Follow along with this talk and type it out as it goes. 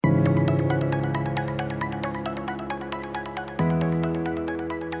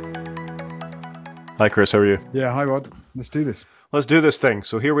Hi Chris, how are you? Yeah, hi Rod. Let's do this. Let's do this thing.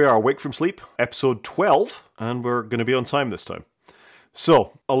 So here we are, Awake from Sleep, episode 12, and we're going to be on time this time.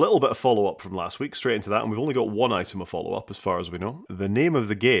 So, a little bit of follow-up from last week, straight into that, and we've only got one item of follow-up as far as we know. The name of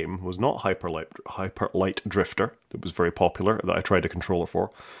the game was not Hyper Light Drifter, that was very popular, that I tried a controller for.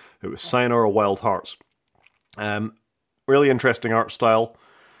 It was Sayonara Wild Hearts. Really interesting art style,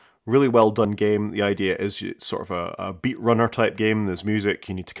 really well done game. The idea is it's sort of a beat runner type game. There's music,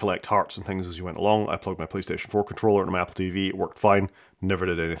 you need to collect hearts and things as you went along. I plugged my PlayStation 4 controller into my Apple TV, it worked fine, never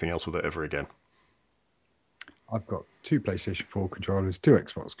did anything else with it ever again. I've got 2 PlayStation 4 controllers, 2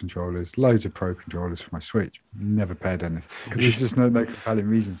 Xbox controllers, loads of Pro controllers for my Switch. Never paired anything because there's just no compelling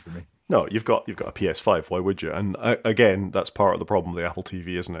reason for me. No, you've got a PS5. Why would you? And again, that's part of the problem with the Apple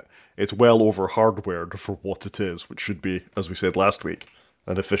TV, isn't it? It's well over hardwared for what it is, which should be, as we said last week,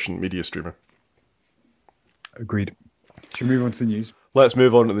 an efficient media streamer. Agreed. Should we move on to the news? Let's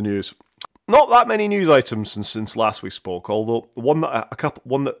move on to the news. Not that many news items since last we spoke, although one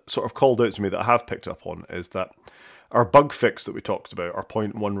that sort of called out to me that I have picked up on is that our bug fix that we talked about, our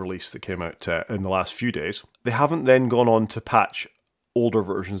 0.1 release that came out in the last few days, they haven't then gone on to patch older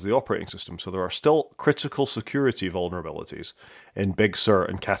versions of the operating system, so there are still critical security vulnerabilities in Big Sur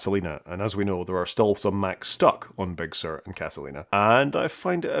and Catalina, and as we know, there are still some Macs stuck on Big Sur and Catalina, and I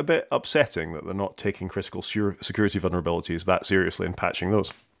find it a bit upsetting that they're not taking critical security vulnerabilities that seriously and patching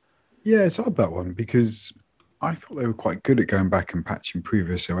those. Yeah, it's odd, that one, because I thought they were quite good at going back and patching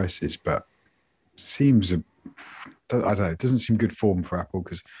previous OSs, but I don't know, it doesn't seem good form for Apple,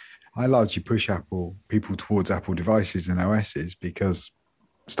 because I largely push people towards Apple devices and OSs because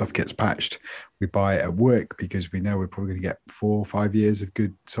stuff gets patched. We buy it at work because we know we're probably going to get 4 or 5 years of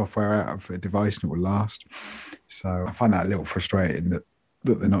good software out of a device and it will last. So I find that a little frustrating that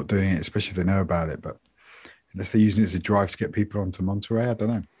they're not doing it, especially if they know about it. But unless they're using it as a drive to get people onto Monterey, I don't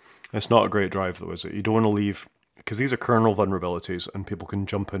know. It's not a great drive though, is it? You don't want to leave, because these are kernel vulnerabilities and people can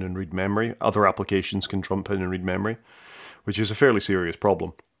jump in and read memory. Other applications can jump in and read memory, which is a fairly serious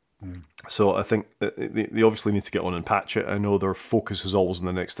problem. So I think that they obviously need to get on and patch it. I know their focus is always on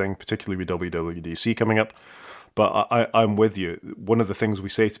the next thing, particularly with WWDC coming up. But I'm with you. One of the things we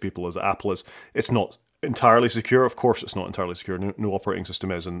say to people as Apple is, it's not entirely secure. Of course it's not entirely secure. No operating system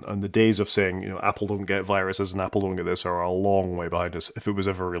is. And the days of saying, Apple don't get viruses and Apple don't get this are a long way behind us, if it was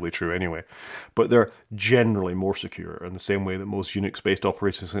ever really true anyway. But they're generally more secure in the same way that most Unix-based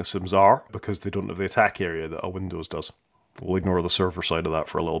operating systems are, because they don't have the attack area that a Windows does. We'll ignore the server side of that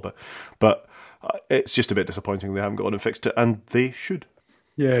for a little bit. But it's just a bit disappointing they haven't gone and fixed it, and they should.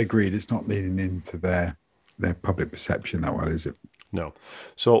 Yeah, agreed. It's not leaning into their public perception that well, is it? No.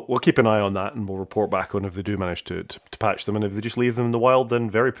 So we'll keep an eye on that, and we'll report back on if they do manage to patch them. And if they just leave them in the wild, then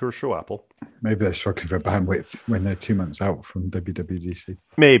very poor show, Apple. Maybe they're struggling for bandwidth when they're 2 months out from WWDC.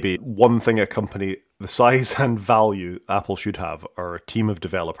 Maybe. One thing a company the size and value Apple should have are a team of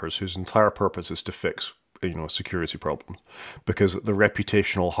developers whose entire purpose is to fix security problems, because the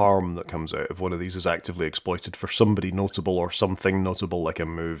reputational harm that comes out of one of these is actively exploited for somebody notable or something notable, like a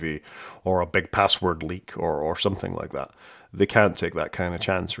movie or a big password leak or something like that. They can't take that kind of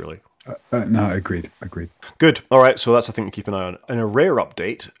chance, really. No, agreed. Good. All right, so that's a thing to keep an eye on. In a rare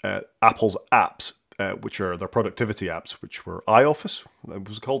update, Apple's apps, which are their productivity apps, which were iOffice, it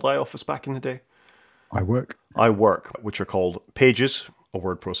was called iOffice back in the day. iWork, which are called Pages, a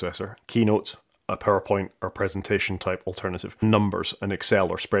word processor, Keynote, a PowerPoint or presentation type alternative, Numbers, an Excel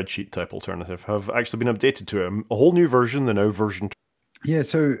or spreadsheet type alternative, have actually been updated to a whole new version, the now version 2. Yeah,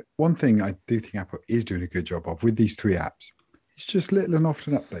 so one thing I do think Apple is doing a good job of with these 3 apps, it's just little and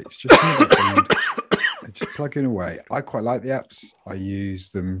often updates, just plugging away. I quite like the apps. I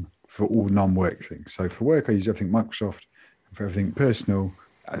use them for all non-work things. So for work, I use everything Microsoft, and for everything personal,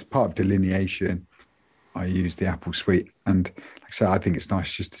 as part of delineation, I use the Apple suite. And like I said, I think it's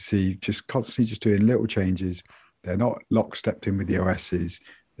nice just to see, just constantly just doing little changes. They're not lockstepped in with the OSs.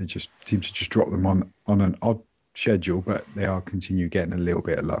 They just seem to just drop them on an odd schedule, but they are continue getting a little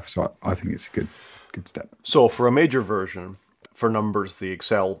bit of love. So I think it's a good step. So for a major version, for Numbers, the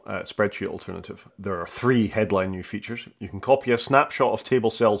Excel spreadsheet alternative, there are 3 headline new features. You can copy a snapshot of table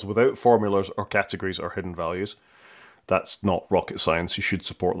cells without formulas or categories or hidden values. That's not rocket science. You should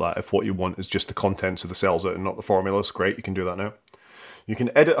support that. If what you want is just the contents of the cells out and not the formulas, great, you can do that now. You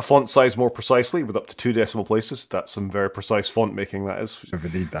can edit a font size more precisely with up to 2 decimal places. That's some very precise font making, that is. I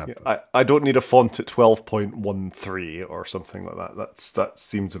need that. Yeah, I don't need a font at 12.13 or something like that. That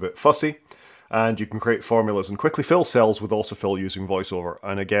seems a bit fussy. And you can create formulas and quickly fill cells with autofill using VoiceOver.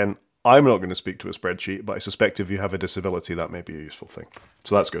 And again, I'm not going to speak to a spreadsheet, but I suspect if you have a disability, that may be a useful thing.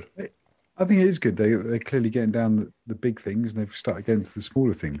 So that's good. I think it is good. They're clearly getting down the big things and they've started getting to the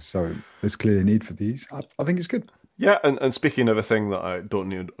smaller things. So there's clearly a need for these. I think it's good. Yeah, and speaking of a thing that I don't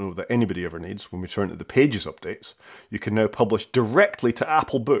know that anybody ever needs, when we turn to the Pages updates, you can now publish directly to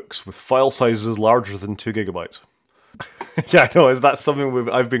Apple Books with file sizes larger than 2 gigabytes. Yeah, I know. Is that something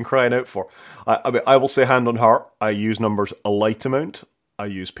I've been crying out for? I mean, I will say hand on heart, I use numbers a light amount. I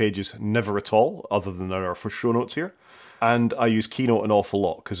use Pages never at all, other than in our for show notes here. And I use Keynote an awful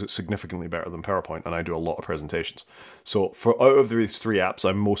lot because it's significantly better than PowerPoint, and I do a lot of presentations. So for out of these 3 apps,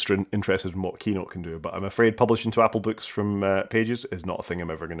 I'm most interested in what Keynote can do, but I'm afraid publishing to Apple Books from Pages is not a thing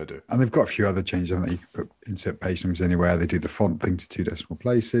I'm ever going to do. And they've got a few other changes, haven't they? You can put insert page numbers anywhere. They do the font thing to 2 decimal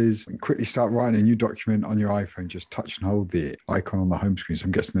places. And quickly start writing a new document on your iPhone. Just touch and hold the icon on the home screen. So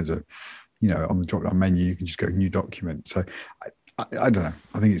I'm guessing there's a, on the drop-down menu, you can just go new document. So I don't know.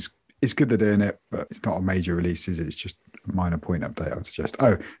 I think it's good they're doing it, but it's not a major release, is it? It's just a minor point update, I would suggest.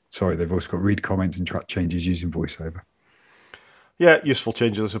 Oh, sorry, they've also got read comments and track changes using VoiceOver. Yeah, useful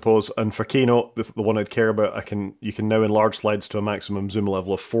changes, I suppose. And for Keynote, the one I'd care about, you can now enlarge slides to a maximum zoom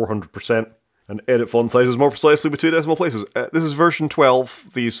level of 400% and edit font sizes more precisely with 2 decimal places. This is version 12.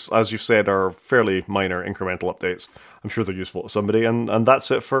 These, as you've said, are fairly minor incremental updates. I'm sure they're useful to somebody. And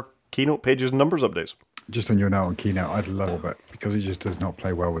that's it for Keynote, Pages, and Numbers updates. Just on your note on Keynote, I'd love it because it just does not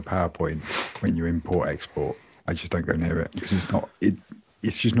play well with PowerPoint when you import, export. I just don't go near it because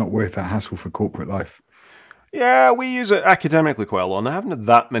it's just not worth that hassle for corporate life. Yeah, we use it academically quite a lot, and I haven't had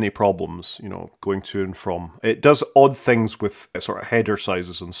that many problems, going to and from. It does odd things with sort of header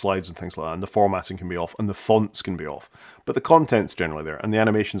sizes and slides and things like that, and the formatting can be off, and the fonts can be off. But the content's generally there, and the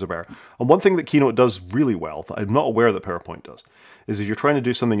animations are better. And one thing that Keynote does really well, that I'm not aware that PowerPoint does, is if you're trying to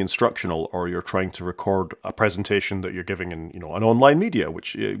do something instructional, or you're trying to record a presentation that you're giving in, an online media,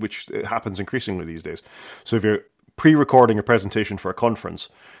 which happens increasingly these days. So if you're pre-recording a presentation for a conference,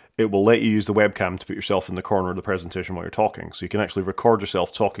 it will let you use the webcam to put yourself in the corner of the presentation while you're talking. So you can actually record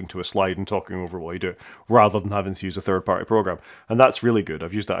yourself talking to a slide and talking over while you do it, rather than having to use a third-party program. And that's really good.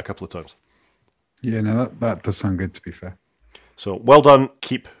 I've used that a couple of times. Yeah, no, that does sound good, to be fair. So well done.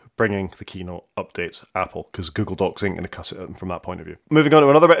 Keep bringing the Keynote updates, Apple, because Google Docs ain't going to cuss it from that point of view. Moving on to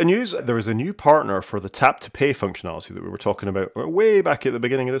another bit of news, there is a new partner for the tap-to-pay functionality that we were talking about way back at the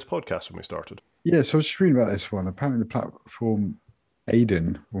beginning of this podcast when we started. Yeah, so I was just reading about this one. Apparently the platform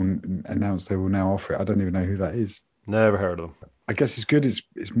Aiden will announce they will now offer it. I don't even know who that is. Never heard of them. I guess it's good. It's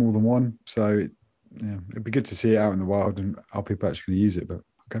more than one. So it'd be good to see it out in the wild and how people actually use it. But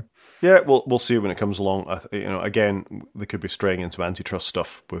okay. Yeah, we'll see when it comes along. Again, they could be straying into antitrust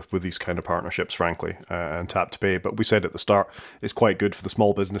stuff with these kind of partnerships, frankly, and tap to pay. But we said at the start, it's quite good for the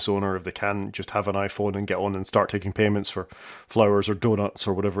small business owner if they can just have an iPhone and get on and start taking payments for flowers or donuts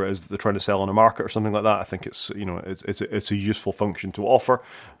or whatever it is that they're trying to sell on a market or something like that. I think it's a useful function to offer.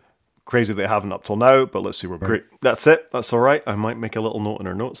 Crazy they haven't up till now, but let's see where great. That's it. That's all right. I might make a little note in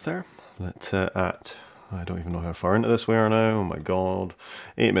our notes there. I don't even know how far into this we are now. Oh my God.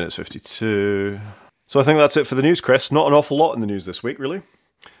 8 minutes 52. So I think that's it for the news, Chris. Not an awful lot in the news this week, really.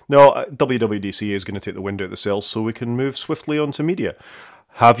 No, WWDC is going to take the wind out of the sails so we can move swiftly on to media.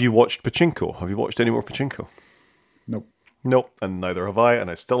 Have you watched Pachinko? Have you watched any more Pachinko? Nope. Nope, and neither have I, and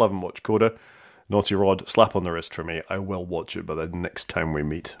I still haven't watched Coda. Naughty Rod, slap on the wrist for me. I will watch it by the next time we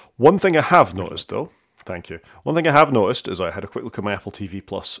meet. One thing I have noticed, though, thank you. One thing I have noticed is I had a quick look at my Apple TV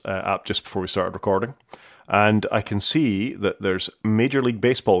Plus app just before we started recording, and I can see that there's Major League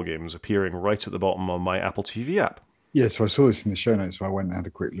Baseball games appearing right at the bottom of my Apple TV app. Yeah, so I saw this in the show notes, so I went and had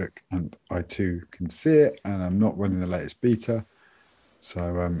a quick look, and I too can see it, and I'm not running the latest beta, so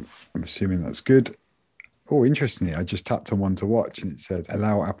I'm assuming that's good. Oh, interestingly, I just tapped on one to watch, and it said,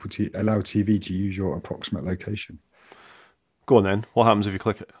 allow TV to use your approximate location. Go on then. What happens if you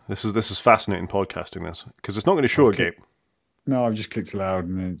click it? This is fascinating podcasting, this, because it's not going to show a game. No, I've just clicked allow,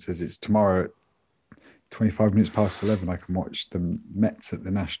 and then it says it's tomorrow at 25 minutes past 11. I can watch the Mets at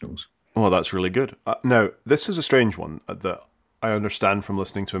the Nationals. Oh, that's really good. Now, this is a strange one that I understand from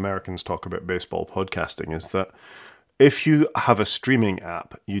listening to Americans talk about baseball podcasting, is that if you have a streaming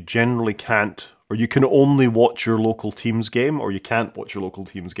app, you generally can't, or you can only watch your local team's game, or you can't watch your local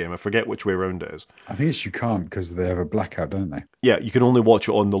team's game. I forget which way around it is. I think it's you can't because they have a blackout, don't they? Yeah, you can only watch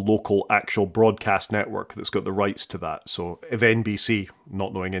it on the local actual broadcast network that's got the rights to that. So if NBC,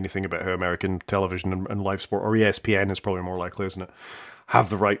 not knowing anything about how American television and live sport, or ESPN is probably more likely, isn't it, have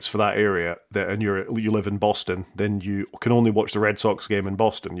the rights for that area, and you live in Boston, then you can only watch the Red Sox game in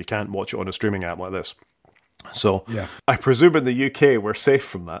Boston. You can't watch it on a streaming app like this. So yeah. I presume in the UK we're safe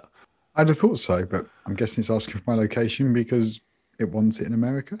from that. I'd have thought so, but I'm guessing it's asking for my location because it wants it in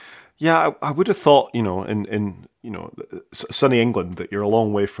America. Yeah, I would have thought, in sunny England, that you're a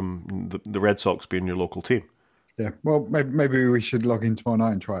long way from the Red Sox being your local team. Yeah, well, maybe we should log in tomorrow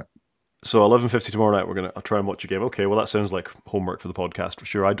night and try it. So 11:50 tomorrow night, I'll try and watch a game. Okay, well that sounds like homework for the podcast for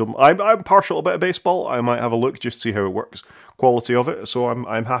sure. I'm partial a bit of baseball. I might have a look just to see how it works, quality of it. So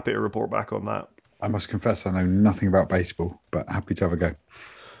I'm happy to report back on that. I must confess I know nothing about baseball, but happy to have a go.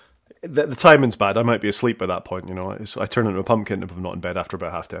 The timing's bad. I might be asleep by that point. I turn into a pumpkin if I'm not in bed after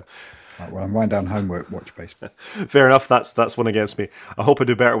about 10:30. Right, well, I'm winding down homework, watch baseball. Fair enough. That's one against me. I hope I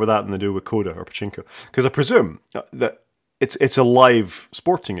do better with that than I do with Coda or Pachinko, because I presume that it's a live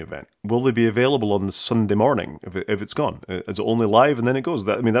sporting event. Will they be available on the Sunday morning if it's gone? Is it only live and then it goes?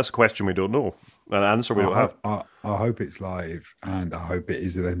 That's a question we don't know. An answer we don't have. I hope it's live, and I hope it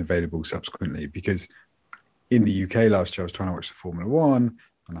is then available subsequently, because in the UK last year I was trying to watch the Formula One,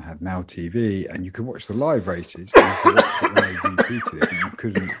 and I had Now TV, and you could watch the live races, and you could watch it when they repeated it,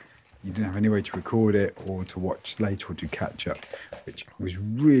 and you didn't have any way to record it or to watch later or to catch up, which was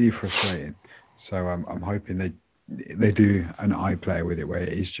really frustrating. So I'm hoping they do an iPlayer with it, where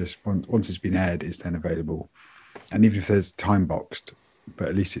it is just once it's been aired, it's then available, and even if there's time boxed, but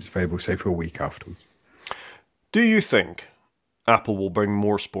at least it's available, say, for a week afterwards. Do you think Apple will bring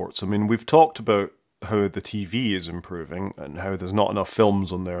more sports? I mean, we've talked about how the TV is improving and how there's not enough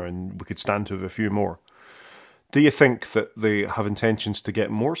films on there, and we could stand to have a few more. Do you think that they have intentions to get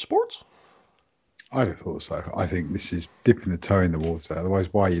more sports? I'd have thought so. I think this is dipping the toe in the water. Otherwise,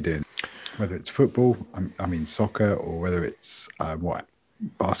 why are you doing it? Whether it's football, I mean soccer, or whether it's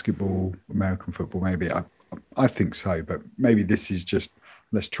basketball, American football, maybe. I think so, but maybe this is just,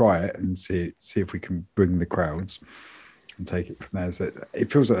 let's try it and see if we can bring the crowds and take it from there.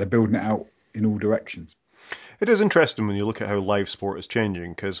 It feels like they're building it out in all directions. It is interesting when you look at how live sport is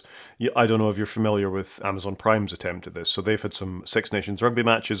changing, because I don't know if you're familiar with Amazon Prime's attempt at this. So they've had some Six Nations rugby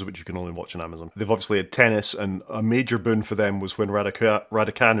matches, which you can only watch on Amazon. They've obviously had tennis, and a major boon for them was when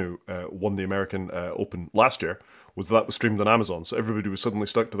Raducanu won the American Open last year, that was streamed on Amazon. So everybody was suddenly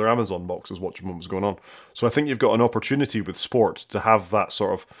stuck to their Amazon boxes watching what was going on. So I think you've got an opportunity with sport to have that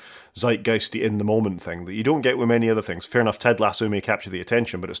sort of zeitgeisty in the moment thing that you don't get with many other things. Fair enough, Ted Lasso may capture the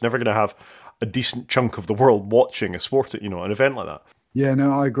attention, but it's never going to have a decent chunk of the world watching a sport, an event like that. Yeah, no,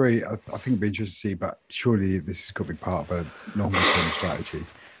 I agree. I think it'd be interesting to see, but surely this has got to be part of a longer term strategy,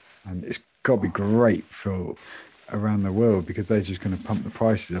 and it's got to be great for around the world, because they're just going to pump the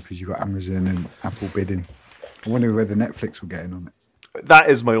prices up as you've got Amazon and Apple bidding. I wonder whether Netflix will get in on it. That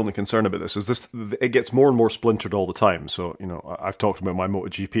is my only concern about this. It gets more and more splintered all the time. So, I've talked about my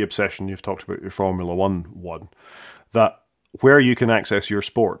MotoGP obsession. You've talked about your Formula One. That where you can access your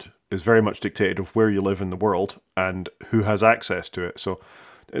sport is very much dictated of where you live in the world and who has access to it. So,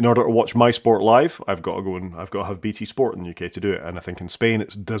 in order to watch my sport live, I've got to have BT Sport in the UK to do it. And I think in Spain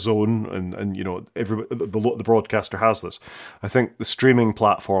it's DAZN, and the broadcaster has this. I think the streaming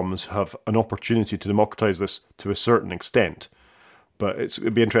platforms have an opportunity to democratize this to a certain extent, but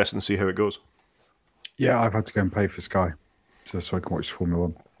it'd be interesting to see how it goes. Yeah, I've had to go and pay for Sky so I can watch Formula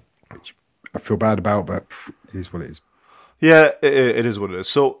One, which I feel bad about, but it is what it is. Yeah, it is what it is.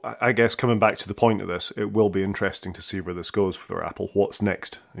 So I guess coming back to the point of this, it will be interesting to see where this goes for Apple. What's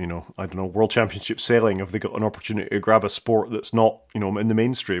next? I don't know, World Championship Sailing, have they got an opportunity to grab a sport that's not, in the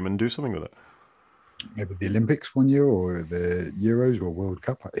mainstream and do something with it? Maybe the Olympics one year, or the Euros, or World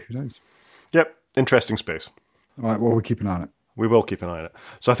Cup, who knows? Yep, interesting space. All right, well, we'll keep an eye on it. We will keep an eye on it.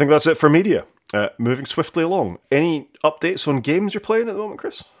 So I think that's it for media. Moving swiftly along. Any updates on games you're playing at the moment,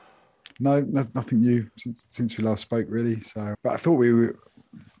 Chris? No, nothing new since we last spoke, really. So, but I thought we're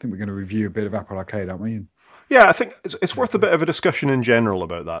going to review a bit of Apple Arcade, aren't we? Yeah, I think it's worth a bit of a discussion in general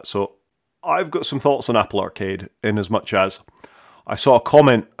about that. So, I've got some thoughts on Apple Arcade, in as much as I saw a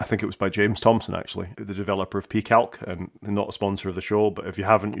comment, I think it was by James Thompson, actually, the developer of pCalc, and not a sponsor of the show, but if you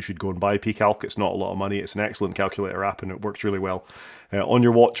haven't, you should go and buy pCalc. It's not a lot of money. It's an excellent calculator app, and it works really well on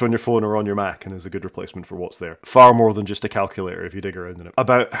your watch, on your phone, or on your Mac, and is a good replacement for what's there. Far more than just a calculator if you dig around in it.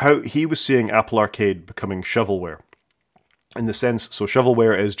 About how he was seeing Apple Arcade becoming shovelware. In the sense, so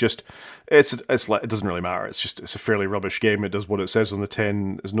shovelware is just, it's like, it doesn't really matter. It's a fairly rubbish game. It does what it says on the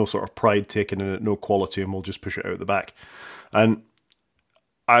tin. There's no sort of pride taken in it, no quality, and we'll just push it out the back. And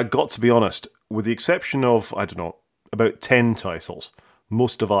I got to be honest, with the exception of, I don't know, about 10 titles,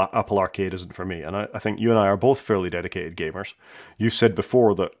 most of Apple Arcade isn't for me. And I think you and I are both fairly dedicated gamers. You've said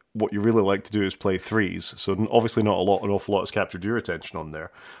before that what you really like to do is play threes. So obviously not an awful lot has captured your attention on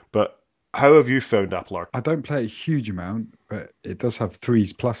there. But how have you found Apple Arcade? I don't play a huge amount, but it does have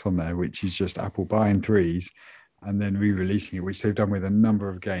threes plus on there, which is just Apple buying threes and then re-releasing it, which they've done with a number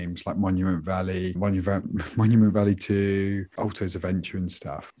of games like Monument Valley, Monument Valley 2, Alto's Adventure and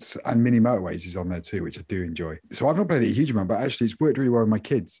stuff. And Mini Motorways is on there too, which I do enjoy. So I've not played it a huge amount, but actually it's worked really well with my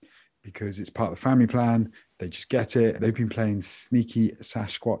kids because it's part of the family plan. They just get it. They've been playing Sneaky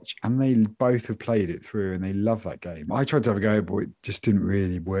Sasquatch and they both have played it through and they love that game. I tried to have a go, but it just didn't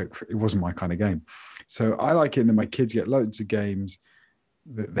really work. It wasn't my kind of game. So I like it that my kids get loads of games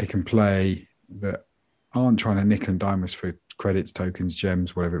that they can play that aren't trying to nick and dime us for credits, tokens,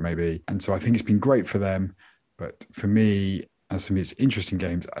 gems, whatever it may be. And so I think it's been great for them. But for me, as some of its interesting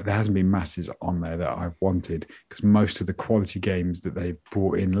games, there hasn't been masses on there that I've wanted because most of the quality games that they've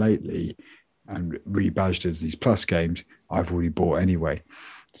brought in lately and rebadged as these plus games, I've already bought anyway.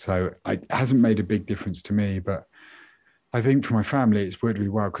 So it hasn't made a big difference to me. But I think for my family, it's worked really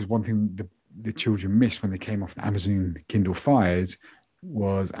well because one thing the children missed when they came off the Amazon Kindle Fires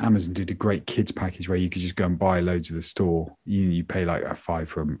was Amazon did a great kids package where you could just go and buy loads of the store. You pay like a $5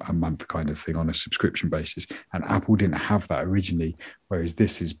 for a month kind of thing on a subscription basis. And Apple didn't have that originally, whereas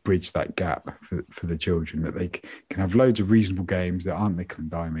this has bridged that gap for the children, that they can have loads of reasonable games that aren't nickel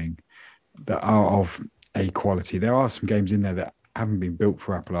and diming, that are of a quality. There are some games in there that haven't been built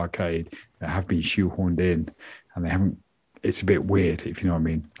for Apple Arcade, that have been shoehorned in, and they haven't. It's a bit weird, if you know what I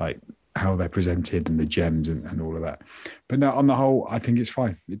mean, like how they're presented and the gems and all of that. But no, on the whole, I think it's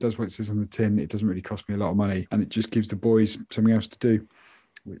fine. It does what it says on the tin. It doesn't really cost me a lot of money, and it just gives the boys something else to do,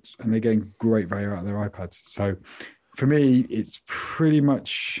 and they're getting great value out of their iPads. So for me, it's pretty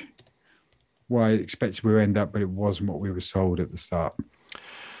much where I expected we would end up, but it wasn't what we were sold at the start.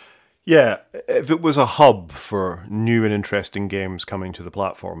 Yeah, if it was a hub for new and interesting games coming to the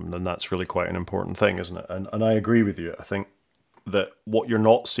platform, then that's really quite an important thing, isn't it? And I agree with you. I think that what you're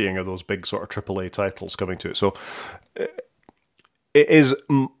not seeing are those big sort of AAA titles coming to it. So it is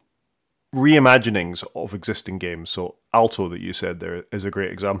reimaginings of existing games. So Alto, that you said there, is a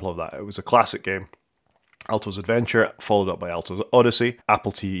great example of that. It was a classic game, Alto's Adventure, followed up by Alto's Odyssey.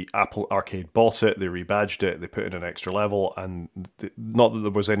 Apple Arcade bought it, they rebadged it, they put in an extra level, and not that there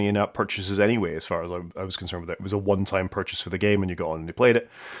was any in-app purchases anyway, as far as I was concerned with it. It was a one-time purchase for the game, and you got on and you played it.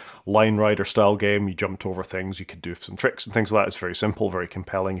 Line Rider style game, you jumped over things, you could do some tricks and things like that. It's very simple, very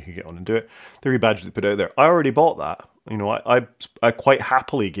compelling, you could get on and do it. They rebadged it, put it out there. I already bought that. You know, I quite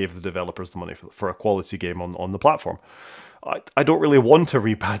happily gave the developers the money for a quality game on the platform. I don't really want a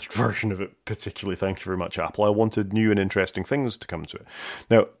rebadged version of it particularly, thank you very much, Apple. I wanted new and interesting things to come to it.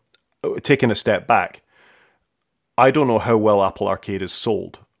 Now, taking a step back, I don't know how well Apple Arcade is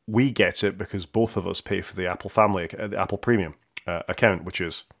sold. We get it because both of us pay for the Apple Family, the Apple Premium account, which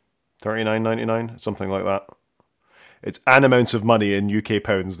is $39.99, something like that. It's an amount of money in UK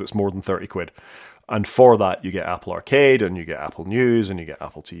pounds that's more than 30 quid. And for that, you get Apple Arcade, and you get Apple News, and you get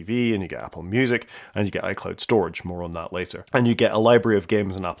Apple TV, and you get Apple Music, and you get iCloud storage. More on that later. And you get a library of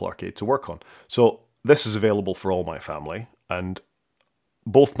games in Apple Arcade to work on. So this is available for all my family, and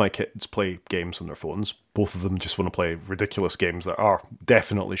both my kids play games on their phones. Both of them just want to play ridiculous games that are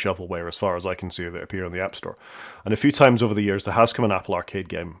definitely shovelware as far as I can see that appear on the App Store. And a few times over the years, there has come an Apple Arcade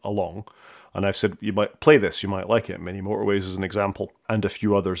game along, and I've said, you might play this, you might like it. Mini Motorways is an example, and a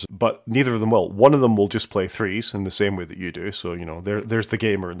few others, but neither of them will. One of them will just play threes in the same way that you do, so, you know, there's the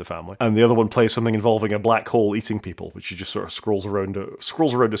gamer in the family. And the other one plays something involving a black hole eating people, which you just sort of scrolls around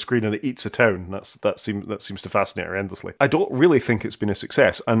a screen and it eats a town. That seems to fascinate her endlessly. I don't really think it's been a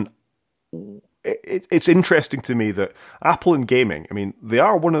success, and it's interesting to me that Apple in gaming, I mean, they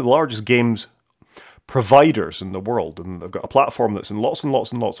are one of the largest games providers in the world, and they've got a platform that's in lots and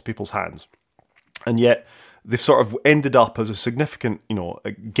lots and lots of people's hands. And yet, they've sort of ended up as a significant,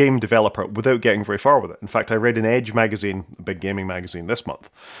 a game developer without getting very far with it. In fact, I read in Edge magazine, a big gaming magazine this month,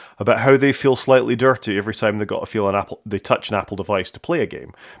 about how they feel slightly dirty every time they touch an Apple device to play a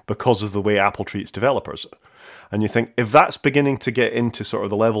game because of the way Apple treats developers. And you think, if that's beginning to get into sort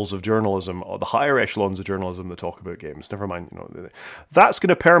of the levels of journalism, or the higher echelons of journalism that talk about games, never mind, that's going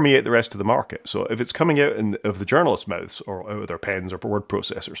to permeate the rest of the market. So if it's coming out of the journalists' mouths, or out of their pens or word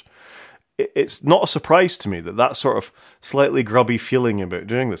processors, it's not a surprise to me that sort of slightly grubby feeling about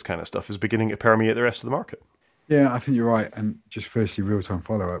doing this kind of stuff is beginning to permeate the rest of the market. Yeah, I think you're right. And just firstly, real-time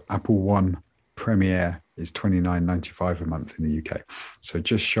follow-up, Apple One Premiere is $29.95 a month in the UK. So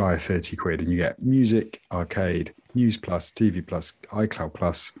just shy of 30 quid, and you get music, arcade, News Plus, TV Plus, iCloud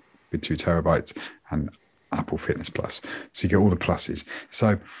Plus with 2 terabytes, and Apple Fitness Plus. So you get all the pluses.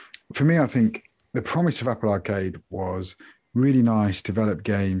 So for me, I think the promise of Apple Arcade was really nice, developed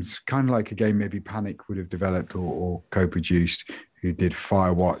games, kind of like a game maybe Panic would have developed or co-produced, who did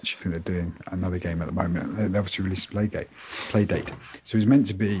Firewatch. I think they're doing another game at the moment. They obviously released Playdate. So it was meant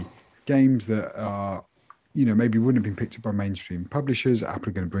to be games that are maybe wouldn't have been picked up by mainstream publishers. Apple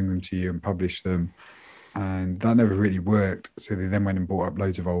are going to bring them to you and publish them. And that never really worked. So they then went and bought up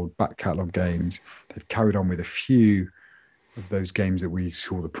loads of old back catalogue games. They've carried on with a few of those games that we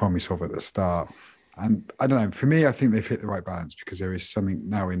saw the promise of at the start. And I don't know, for me, I think they've hit the right balance because there is something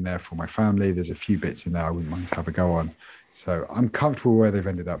now in there for my family. There's a few bits in there I wouldn't mind to have a go on. So I'm comfortable where they've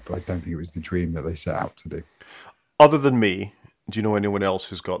ended up, but I don't think it was the dream that they set out to do. Other than me, do you know anyone else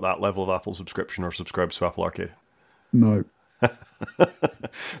who's got that level of Apple subscription or subscribes to Apple Arcade? No.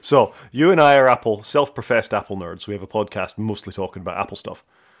 So you and I are self-professed Apple nerds. We have a podcast mostly talking about Apple stuff.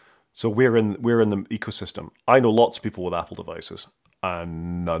 So we're in the ecosystem. I know lots of people with Apple devices,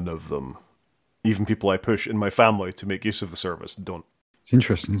 and none of them, even people I push in my family to make use of the service, don't. It's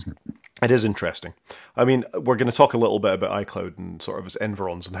interesting, isn't it? It is interesting. I mean, we're going to talk a little bit about iCloud and sort of its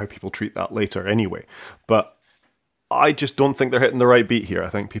environs and how people treat that later anyway. But I just don't think they're hitting the right beat here. I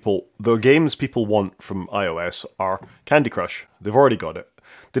think the games people want from iOS are Candy Crush. They've already got it.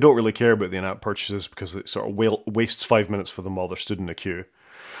 They don't really care about the in-app purchases because it sort of wastes 5 minutes for them while they're stood in a queue.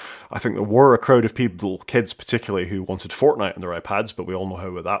 I think there were a crowd of people, kids particularly, who wanted Fortnite on their iPads, but we all know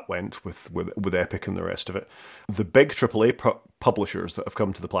how that went with Epic and the rest of it. The big AAA publishers that have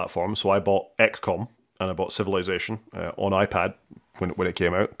come to the platform, so I bought XCOM and I bought Civilization on iPad when it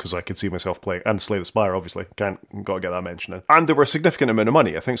came out, because I could see myself playing, and Slay the Spire, obviously, got to get that mention in. And they were a significant amount of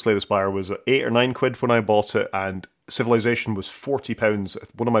money. I think Slay the Spire was £8 or £9 when I bought it, and Civilization was £40,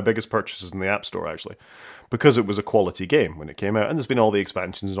 one of my biggest purchases in the App Store, actually, because it was a quality game when it came out, and there's been all the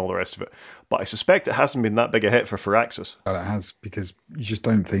expansions and all the rest of it. But I suspect it hasn't been that big a hit for Firaxis. Well, it has, because you just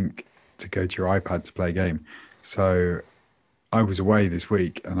don't think to go to your iPad to play a game. So I was away this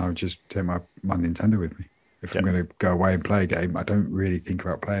week, and I would just take my Nintendo with me. If I'm going to go away and play a game, I don't really think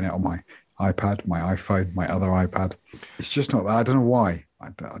about playing it on my iPad, my iPhone, my other iPad. It's just not that. I don't know why. I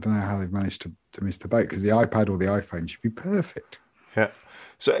don't know how they've managed to miss the boat, because the iPad or the iPhone should be perfect. Yeah.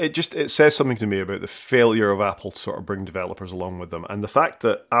 So it says something to me about the failure of Apple to sort of bring developers along with them. And the fact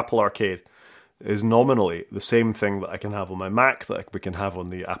that Apple Arcade is nominally the same thing that I can have on my Mac, that we can have on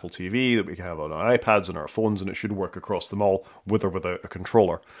the Apple TV, that we can have on our iPads and our phones, and it should work across them all with or without a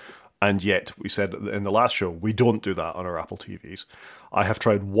controller. And yet, we said in the last show, we don't do that on our Apple TVs. I have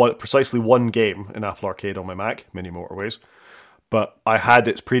tried precisely one game in Apple Arcade on my Mac, Mini Motorways, but I had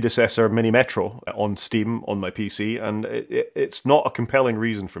its predecessor, Mini Metro, on Steam on my PC, and it's not a compelling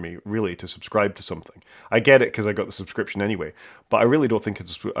reason for me, really, to subscribe to something. I get it because I got the subscription anyway, but I really don't think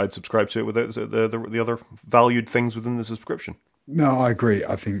I'd subscribe to it without the other valued things within the subscription. No, I agree.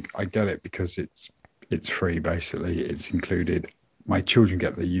 I think I get it because it's free, basically. It's included. My children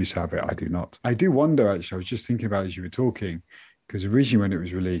get the use out of it. I do not. I do wonder, actually, I was just thinking about it as you were talking, because originally when it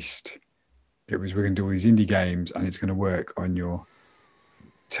was released, it was, we're going to do all these indie games and it's going to work on your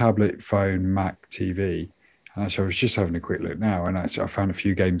tablet, phone, Mac, TV. And actually, I was just having a quick look now, and actually I found a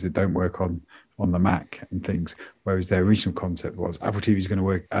few games that don't work on the Mac and things, whereas their original concept was Apple TV is going to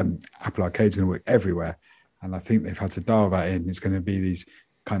work, and Apple Arcade is going to work everywhere. And I think they've had to dial that in. It's going to be these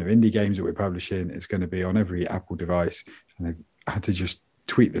kind of indie games that we're publishing. It's going to be on every Apple device, and they've had to just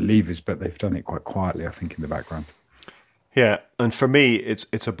tweak the levers, but they've done it quite quietly, I think, in the background. Yeah, and for me,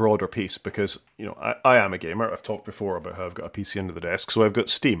 it's a broader piece because, I am a gamer. I've talked before about how I've got a PC under the desk, so I've got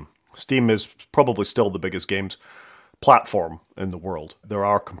Steam. Steam is probably still the biggest games platform in the world. There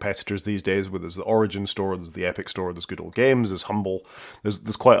are competitors these days, where there's the Origin store, there's the Epic store, there's Good Old Games, there's Humble, there's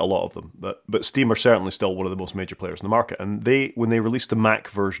quite a lot of them. But Steam are certainly still one of the most major players in the market. And when they released the Mac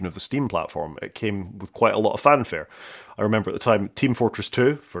version of the Steam platform, it came with quite a lot of fanfare. I remember at the time, Team Fortress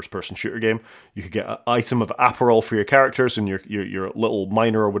 2, first-person shooter game, you could get an item of Aperol for your characters, and your little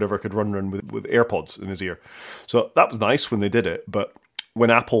miner or whatever could run around with AirPods in his ear. So that was nice when they did it, but when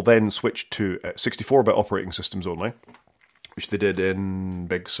Apple then switched to 64-bit operating systems only, which they did in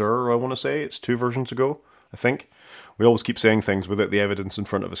Big Sur, I want to say, it's 2 versions ago, I think. We always keep saying things without the evidence in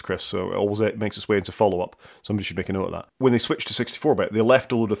front of us, Chris, so it makes its way into follow-up. Somebody should make a note of that. When they switched to 64-bit, they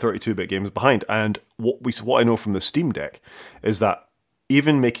left a load of 32-bit games behind, and what I know from the Steam Deck is that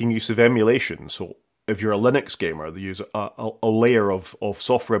even making use of emulation, so if you're a Linux gamer, they use a layer of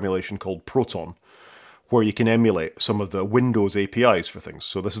software emulation called Proton, where you can emulate some of the Windows APIs for things.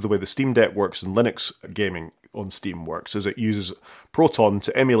 So this is the way the Steam Deck works, and Linux gaming on Steam works, is it uses Proton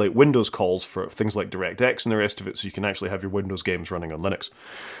to emulate Windows calls for things like DirectX and the rest of it, so you can actually have your Windows games running on Linux.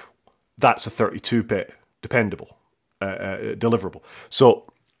 That's a 32-bit dependable deliverable. So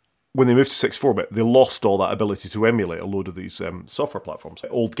when they moved to 64-bit, they lost all that ability to emulate a load of these software platforms.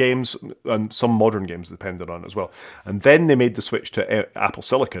 Old games and some modern games depended on it as well. And then they made the switch to Apple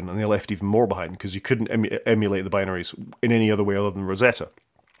Silicon, and they left even more behind because you couldn't emulate the binaries in any other way other than Rosetta.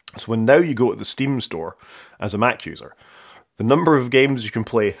 So when now you go to the Steam store as a Mac user, the number of games you can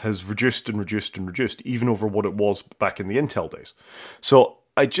play has reduced and reduced and reduced, even over what it was back in the Intel days. So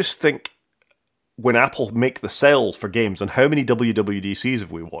I just think when Apple make the sales for games, and how many WWDCs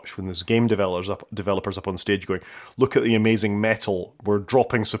have we watched when there's game developers up on stage going, look at the amazing metal, we're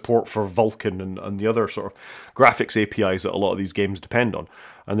dropping support for Vulkan and the other sort of graphics APIs that a lot of these games depend on.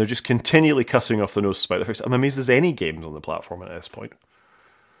 And they're just continually cutting off the nose to spite their face. I'm amazed there's any games on the platform at this point.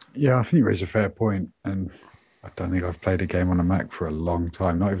 Yeah, I think you raise a fair point, and I don't think I've played a game on a Mac for a long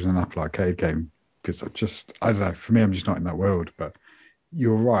time, not even an Apple Arcade game, because I don't know, for me, I'm just not in that world. But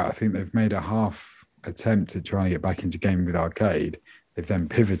you're right. I think they've made a half attempt at trying to get back into gaming with arcade. They've then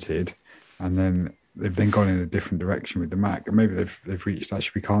pivoted, and then they've then gone in a different direction with the Mac. And maybe they've reached,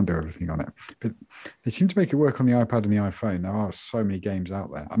 actually, we can't do everything on it. But they seem to make it work on the iPad and the iPhone. There are so many games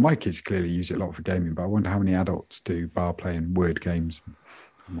out there. And my kids clearly use it a lot for gaming, but I wonder how many adults do, bar playing word games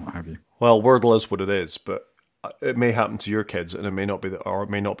and what have you. Well, Wordle is what it is, but it may happen to your kids, and it may not be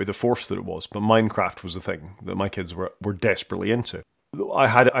the force that it was. But Minecraft was the thing that my kids were desperately into.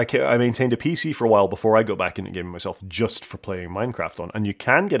 I maintained a PC for a while before I got back into gaming myself, just for playing Minecraft on. And you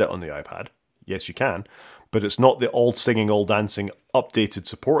can get it on the iPad, yes, you can, but it's not the all singing, all dancing, updated,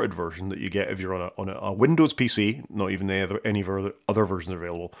 supported version that you get if you're on a Windows PC, not even any other versions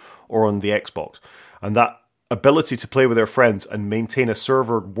available, or on the Xbox. And that ability to play with their friends and maintain a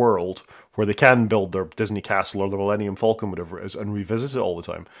server world where they can build their Disney Castle or the Millennium Falcon, whatever it is, and revisit it all the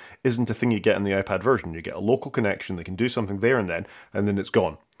time, isn't a thing you get in the iPad version. You get a local connection, they can do something there and then it's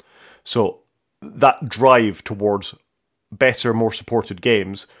gone. So that drive towards better, more supported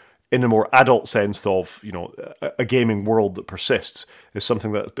games in a more adult sense of, a gaming world that persists is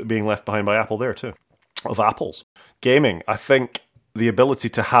something that's being left behind by Apple there too. Of Apple's gaming, I think the ability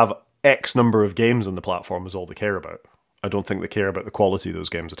to have X number of games on the platform is all they care about. I don't think they care about the quality of those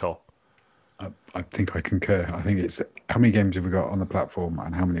games at all. I think I concur. I think it's how many games have we got on the platform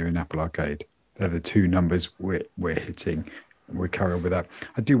and how many are in Apple Arcade. They're the two numbers we're hitting. We'll carry on with that.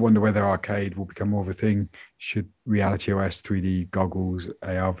 I do wonder whether arcade will become more of a thing. Should Reality OS, 3D goggles,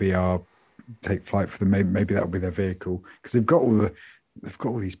 AR, VR take flight for them? Maybe that will be their vehicle, because they've got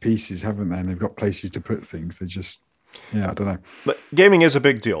all these pieces, haven't they? And they've got places to put things. They just, I don't know. But gaming is a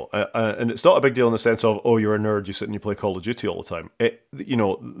big deal, and it's not a big deal in the sense of, oh, you're a nerd, you sit and you play Call of Duty all the time.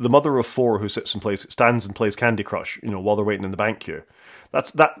 The mother of four who stands and plays Candy Crush, while they're waiting in the bank queue.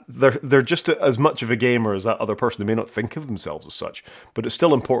 They're just as much of a gamer as that other person. They may not think of themselves as such, but it's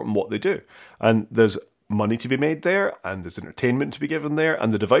still important what they do. And there's money to be made there, and there's entertainment to be given there,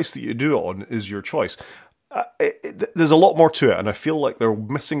 and the device that you do it on is your choice. There's a lot more to it, and I feel like they're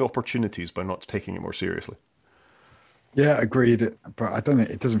missing opportunities by not taking it more seriously. Yeah, agreed. But I don't think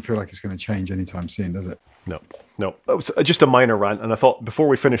it doesn't feel like it's going to change anytime soon, does it? No. That was just a minor rant. And I thought, before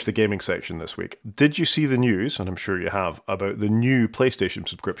we finish the gaming section this week, did you see the news, and I'm sure you have, about the new PlayStation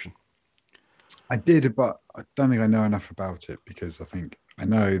subscription? I did, but I don't think I know enough about it, because I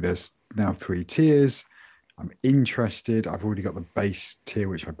know there's now 3 tiers. I'm interested. I've already got the base tier,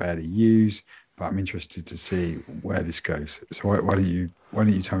 which I barely use, but I'm interested to see where this goes. So why don't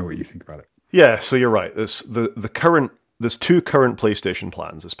you tell me what you think about it? Yeah, so you're right. There's 2 current PlayStation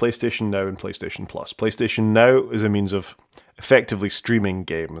plans. There's PlayStation Now and PlayStation Plus. PlayStation Now is a means of effectively streaming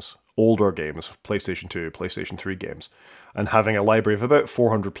games, older games, PlayStation 2, PlayStation 3 games, and having a library of about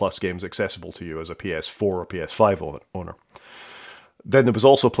 400 plus games accessible to you as a PS4 or PS5 owner. Then there was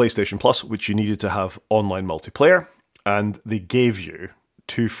also PlayStation Plus, which you needed to have online multiplayer, and they gave you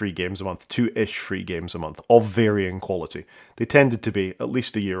 2 free games a month, 2-ish free games a month of varying quality. They tended to be at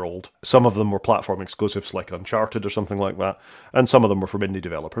least a year old. Some of them were platform exclusives like Uncharted or something like that, and some of them were from indie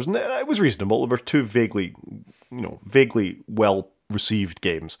developers. And it was reasonable. There were 2 vaguely well received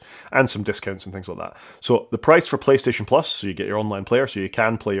games and some discounts and things like that. So the price for PlayStation Plus, so you get your online player, so you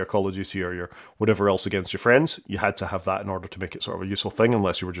can play your Call of Duty or your whatever else against your friends. You had to have that in order to make it sort of a useful thing,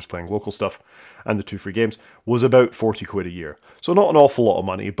 unless you were just playing local stuff. And the 2 free games was about 40 quid a year. So not an awful lot of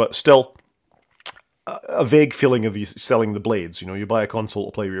money, but still a vague feeling of you selling the blades. You buy a console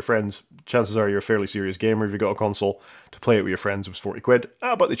to play with your friends. Chances are you're a fairly serious gamer if you got a console to play it with your friends. It was 40 quid,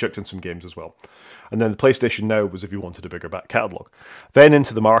 but they chucked in some games as well. And then the PlayStation Now was if you wanted a bigger back catalogue. Then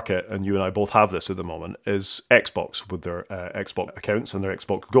into the market, and you and I both have this at the moment, is Xbox with their Xbox accounts and their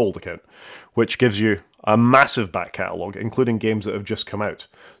Xbox Gold account, which gives you a massive back catalogue, including games that have just come out.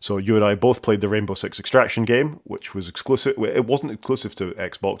 So you and I both played the Rainbow Six Extraction game, which was exclusive. It wasn't exclusive to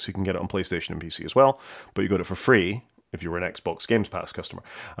Xbox. You can get it on PlayStation and PC as well, but you got it for free if you were an Xbox Games Pass customer.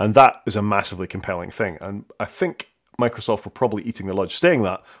 And that is a massively compelling thing. And I think Microsoft were probably eating their lunch saying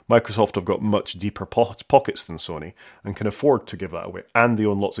that. Microsoft have got much deeper pockets than Sony and can afford to give that away. And they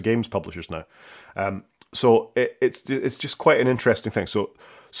own lots of games publishers now. So it's just quite an interesting thing. So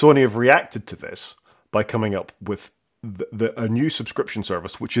Sony have reacted to this by coming up with a new subscription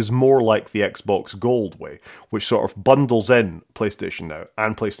service, which is more like the Xbox Gold way, which sort of bundles in PlayStation Now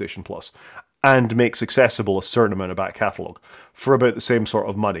and PlayStation Plus and makes accessible a certain amount of back catalogue for about the same sort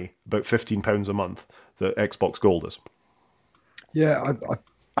of money, about £15 a month, that Xbox Gold is. Yeah,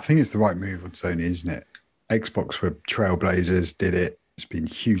 I think it's the right move on Sony, isn't it? Xbox were trailblazers, did it. It's been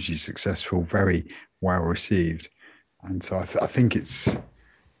hugely successful, very well received. And so I think it's...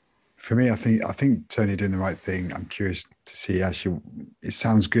 For me, I think Sony are doing the right thing. I'm curious to see, actually, it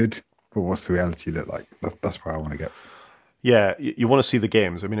sounds good, but what's the reality look like? That's where I want to get. Yeah, you want to see the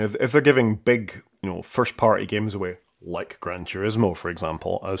games. I mean, if they're giving big, first-party games away, like Gran Turismo, for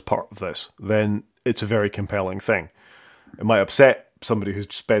example, as part of this, then it's a very compelling thing. It might upset somebody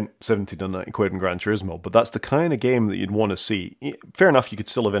who's spent 70 to 90 quid in Gran Turismo, but that's the kind of game that you'd want to see. Fair enough, you could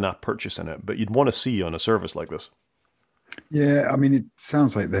still have in-app purchase in it, but you'd want to see on a service like this. Yeah, I mean, it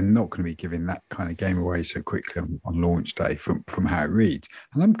sounds like they're not going to be giving that kind of game away so quickly on launch day from how it reads.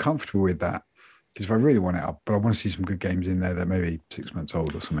 And I'm comfortable with that because if I really want it up, but I want to see some good games in there that may be 6 months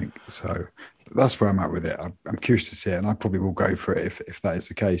old or something. So that's where I'm at with it. I'm curious to see it, and I probably will go for it if that is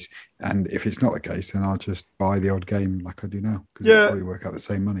the case. And if it's not the case, then I'll just buy the odd game like I do now because it'll probably work out the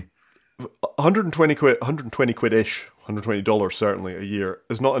same money. 120 quid-ish, $120 certainly a year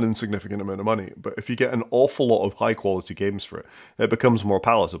is not an insignificant amount of money, but if you get an awful lot of high quality games for it, it becomes more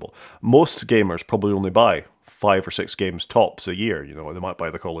palatable. Most gamers probably only buy 5 or 6 games tops a year. They might buy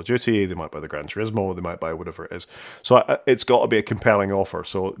the Call of Duty, they might buy the Gran Turismo, they might buy whatever it is. So it's got to be a compelling offer.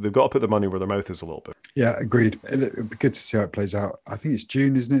 So they've got to put their money where their mouth is a little bit. Yeah, agreed. It'll be good to see how it plays out. I think it's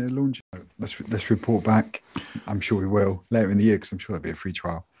June, isn't it, at launch? Let's report back. I'm sure we will later in the year because I'm sure there'll be a free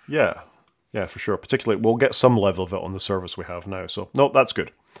trial. Yeah, for sure. Particularly, we'll get some level of it on the service we have now. So, no, that's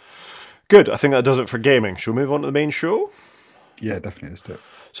good. Good. I think that does it for gaming. Shall we move on to the main show? Yeah, definitely. Let's do it.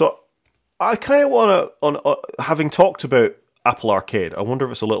 So, I kind of want to, having talked about Apple Arcade, I wonder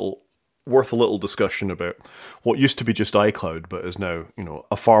if it's worth a little discussion about what used to be just iCloud, but is now,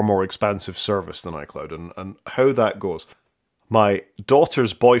 a far more expansive service than iCloud, and how that goes. My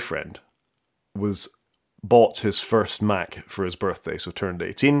daughter's boyfriend bought his first Mac for his birthday, so turned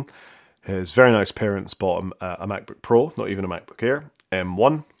 18. His very nice parents bought him a MacBook Pro, not even a MacBook Air,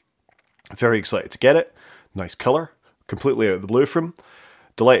 M1. Very excited to get it. Nice colour, completely out of the blue for him.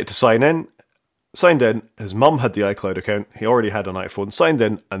 Delighted to sign in. Signed in, his mum had the iCloud account, he already had an iPhone, signed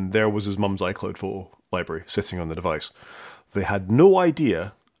in, and there was his mum's iCloud photo library sitting on the device. They had no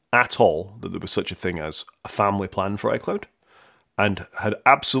idea at all that there was such a thing as a family plan for iCloud, and had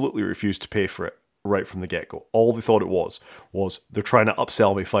absolutely refused to pay for it right from the get-go. All they thought it was they're trying to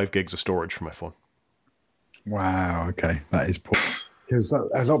upsell me 5 gigs of storage for my phone. Wow, okay. That is poor. Because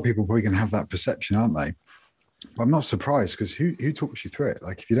a lot of people probably going to have that perception, aren't they? But I'm not surprised because who talks you through it?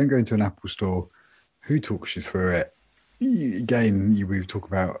 Like if you don't go into an Apple store, who talks you through it? Again, we were talking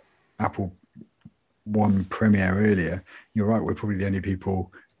about Apple One Premiere earlier. You're right, we're probably the only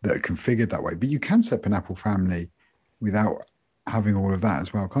people that are configured that way. But you can set up an Apple family without having all of that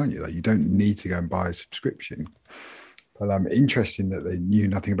as well, can't you? Like you don't need to go and buy a subscription. But interesting that they knew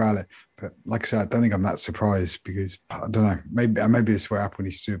nothing about it. But like I said, I don't think I'm that surprised because I don't know. Maybe this is where Apple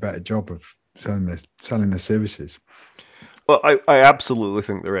needs to do a better job of selling their services. Well, I absolutely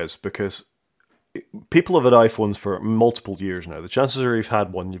think there is because people have had iPhones for multiple years now. The chances are you've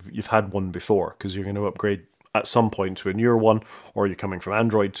had one before because you're going to upgrade at some point to a newer one, or you're coming from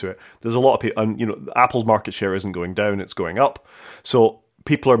Android to it. There's a lot of people, and Apple's market share isn't going down; it's going up. So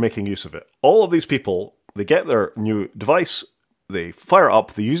people are making use of it. All of these people, they get their new device, they fire it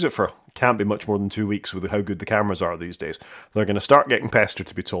up, they use it for can't be much more than 2 weeks with how good the cameras are these days. They're going to start getting pestered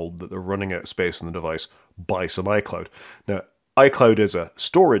to be told that they're running out of space on the device. Buy some iCloud. Now, iCloud is a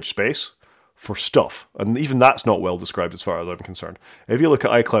storage space for stuff, and even that's not well described as far as I'm concerned. If you look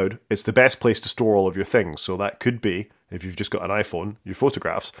at iCloud, it's the best place to store all of your things, so that could be, if you've just got an iPhone, your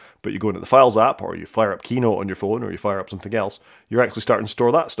photographs, but you go into the Files app, or you fire up Keynote on your phone, or you fire up something else, you're actually starting to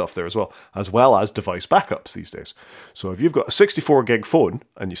store that stuff there as well as device backups these days. So if you've got a 64 gig phone,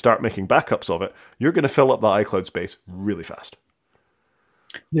 and you start making backups of it, you're going to fill up that iCloud space really fast.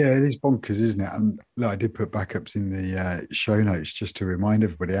 Yeah, it is bonkers, isn't it? And look, I did put backups in the show notes just to remind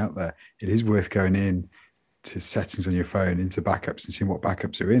everybody out there. It is worth going in to settings on your phone, into backups, and seeing what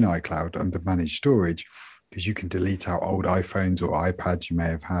backups are in iCloud under managed storage, because you can delete out old iPhones or iPads you may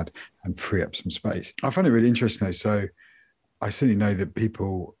have had and free up some space. I find it really interesting though. So I certainly know that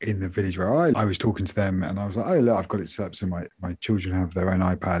people in the village where I was talking to them, and I was like, oh, look, I've got it set up so my children have their own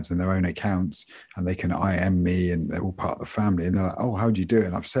iPads and their own accounts, and they can IM me, and they're all part of the family. And they're like, oh, how do you do it?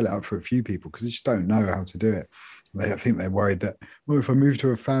 And I've set it up for a few people because they just don't know how to do it. I think they're worried that, well, if I move to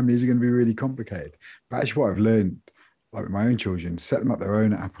a family, is it going to be really complicated? But actually, what I've learned, like with my own children, set them up their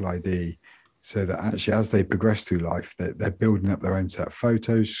own Apple ID so that actually as they progress through life, they're building up their own set of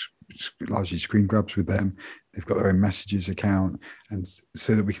photos, largely screen grabs with them. They've got their own messages account, and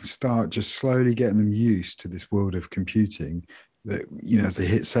so that we can start just slowly getting them used to this world of computing that, as they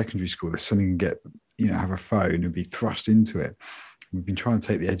hit secondary school, they're suddenly going to get, have a phone and be thrust into it. We've been trying to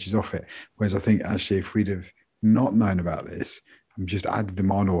take the edges off it. Whereas I think actually if we'd have not known about this and just added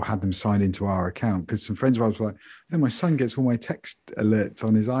them on or had them signed into our account, because some friends of ours were like, no, my son gets all my text alerts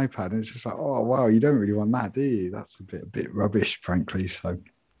on his iPad. And it's just like, oh, wow, you don't really want that, do you? That's a bit rubbish, frankly. So,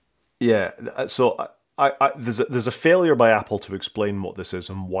 yeah. So there's a failure by Apple to explain what this is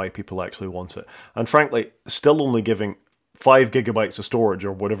and why people actually want it. And frankly, still only giving 5 gigabytes of storage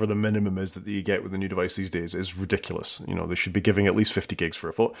or whatever the minimum is that you get with the new device these days is ridiculous. They should be giving at least 50 gigs for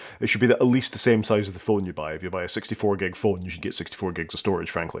a phone. It should be at least the same size as the phone you buy. If you buy a 64 gig phone, you should get 64 gigs of storage,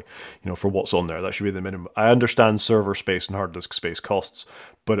 frankly, for what's on there. That should be the minimum. I understand server space and hard disk space costs,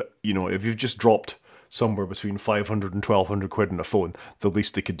 but, if you've just dropped somewhere between 500 and 1,200 quid in a phone, the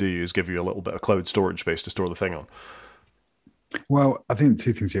least they could do is give you a little bit of cloud storage space to store the thing on. Well, I think the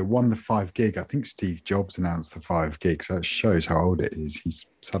two things here. One, the 5 gig. I think Steve Jobs announced the 5 gig. So that shows how old it is. He's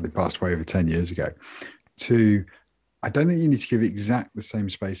sadly passed away over 10 years ago. Two, I don't think you need to give exact the same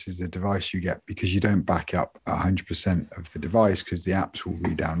space as the device you get, because you don't back up 100% of the device because the apps will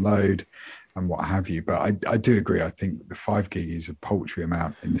re-download and what have you. But I do agree. I think the 5 gig is a paltry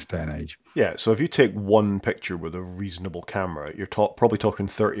amount in this day and age. Yeah, so if you take one picture with a reasonable camera, you're probably talking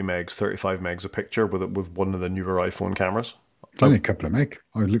 30 megs, 35 megs a picture with one of the newer iPhone cameras. It's only a couple of meg.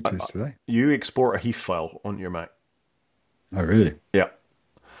 I looked at this today. You export a HEIF file onto your Mac. Oh, really? Yeah.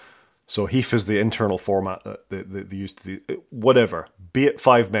 So HEIF is the internal format that they use to whatever, be it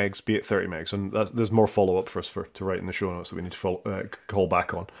 5 megs, be it 30 megs, and there's more follow up for us to write in the show notes that we need to call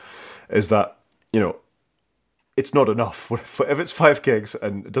back on. Is that it's not enough. If it's 5 gigs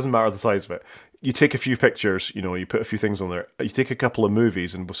and it doesn't matter the size of it, you take a few pictures, you put a few things on there, you take a couple of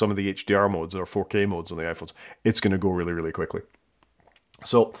movies, and with some of the HDR modes or 4K modes on the iPhones, it's going to go really, really quickly.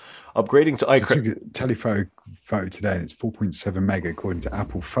 So upgrading to iCloud. I took a telephoto photo today, and it's 4.7 meg according to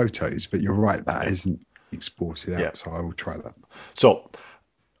Apple Photos, but you're right, that isn't exported out, so I will try that. So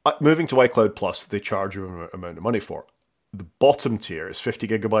moving to iCloud Plus, they charge you an amount of money for it. The bottom tier is 50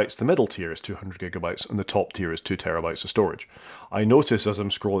 gigabytes, the middle tier is 200 gigabytes, and the top tier is 2 terabytes of storage. I notice as I'm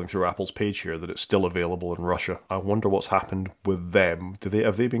scrolling through Apple's page here that it's still available in Russia. I wonder what's happened with them.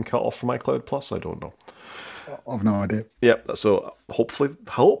 Have they been cut off from iCloud Plus? I don't know. I've no idea. Yep, so hopefully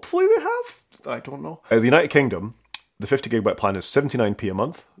they have. I don't know. The United Kingdom, the 50 gigabyte plan is 79p a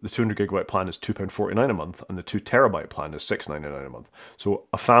month, the 200 gigabyte plan is £2.49 a month, and the 2 terabyte plan is £6.99 a month. So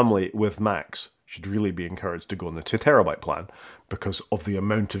a family with Macs should really be encouraged to go on the 2 terabyte plan because of the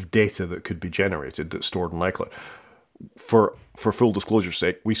amount of data that could be generated that's stored in iCloud. For full disclosure's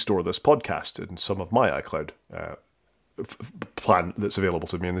sake, we store this podcast in some of my iCloud plan that's available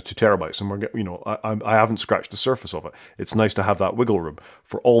to me in the 2 terabytes, and I haven't scratched the surface of it. It's nice to have that wiggle room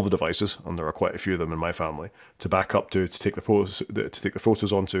for all the devices, and there are quite a few of them in my family, to back up to take the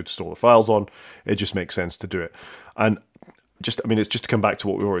photos onto, to store the files on. It just makes sense to do it, and it's just to come back to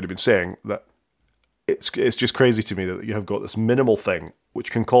what we've already been saying, that it's just crazy to me that you have got this minimal thing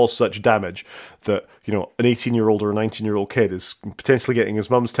which can cause such damage that, an 18-year-old or a 19-year-old kid is potentially getting his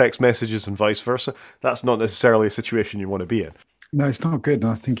mum's text messages and vice versa. That's not necessarily a situation you want to be in. No, it's not good.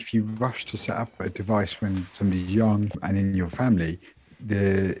 And I think if you rush to set up a device when somebody's young and in your family,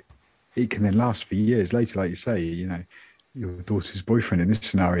 it can then last for years later. Like you say, your daughter's boyfriend in this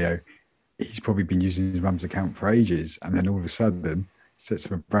scenario, he's probably been using his mum's account for ages, and then all of a sudden sets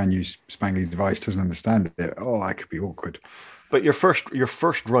up a brand new spangly device, doesn't understand it. Oh, that could be awkward. But your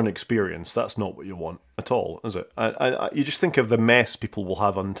first run experience, that's not what you want at all, is it? You just think of the mess people will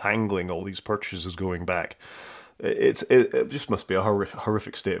have untangling all these purchases going back. It just must be a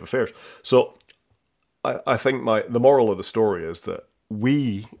horrific state of affairs. So I think the moral of the story is that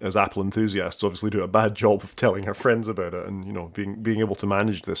we, as Apple enthusiasts, obviously do a bad job of telling our friends about it and being able to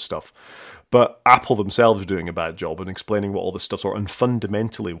manage this stuff. But Apple themselves are doing a bad job in explaining what all this stuff's for and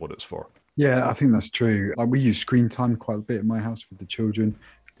fundamentally what it's for. Yeah, I think that's true. We use screen time quite a bit in my house with the children,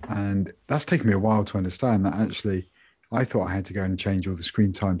 and that's taken me a while to understand that actually I thought I had to go and change all the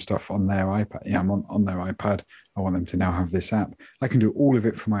screen time stuff on their iPad. Yeah, I'm on their iPad. I want them to now have this app. I can do all of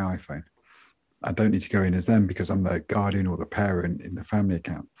it from my iPhone. I don't need to go in as them because I'm the guardian or the parent in the family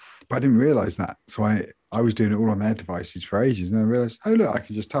account. But I didn't realize that. So I was doing it all on their devices for ages. And then I realized, oh, look, I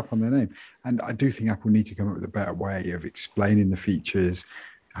can just tap on their name. And I do think Apple need to come up with a better way of explaining the features,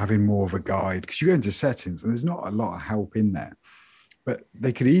 having more of a guide, because you go into settings and there's not a lot of help in there. But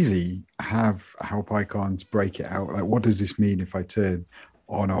they could easily have help icons, break it out. Like, what does this mean if I turn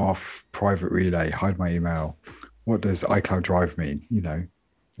on or off private relay, hide my email? What does iCloud Drive mean?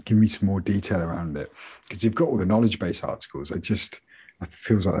 Give me some more detail around it. Because you've got all the knowledge base articles. It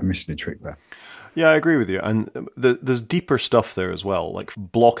feels like they're missing a trick there. Yeah, I agree with you. And there's deeper stuff there as well, like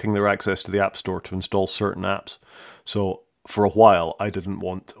blocking their access to the App Store to install certain apps. So for a while, I didn't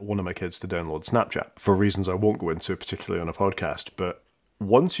want one of my kids to download Snapchat for reasons I won't go into, particularly on a podcast. But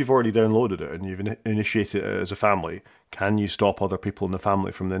once you've already downloaded it and you've initiated it as a family, can you stop other people in the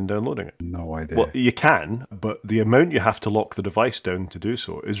family from then downloading it? No idea. Well, you can, but the amount you have to lock the device down to do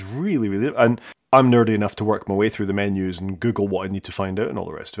so is really, really... And I'm nerdy enough to work my way through the menus and Google what I need to find out and all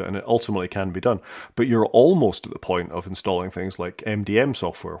the rest of it, and it ultimately can be done. But you're almost at the point of installing things like MDM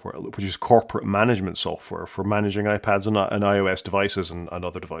software, which is corporate management software for managing iPads and iOS devices and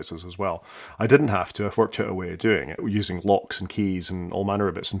other devices as well. I didn't have to. I've worked out a way of doing it using locks and keys and all manner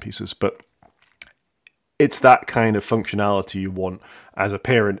of bits and pieces, but it's that kind of functionality you want as a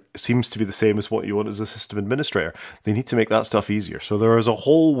parent. It seems to be the same as what you want as a system administrator. They need to make that stuff easier. So there is a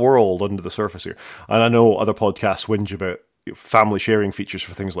whole world under the surface here. And I know other podcasts whinge about family sharing features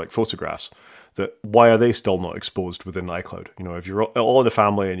for things like photographs. That why are they still not exposed within iCloud? If you're all in a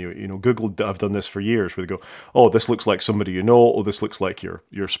family and you Google have done this for years, where they go, oh, this looks like somebody you know, oh, this looks like your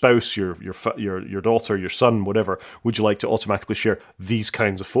spouse, your daughter, your son, whatever. Would you like to automatically share these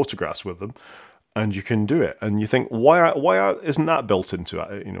kinds of photographs with them? And you can do it, and you think, why isn't that built into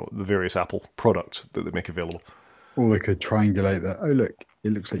the various Apple products that they make available? Or they could triangulate that. Oh, look,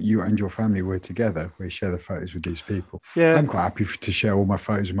 it looks like you and your family were together. We share the photos with these people. Yeah, I'm quite happy to share all my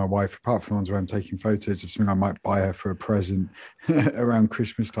photos with my wife, apart from the ones where I'm taking photos of something I might buy her for a present around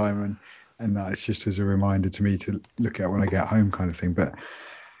Christmas time, and it's just as a reminder to me to look at when I get home, kind of thing. But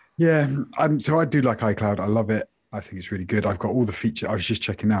yeah, so I do like iCloud. I love it. I think it's really good. I've got all the features. I was just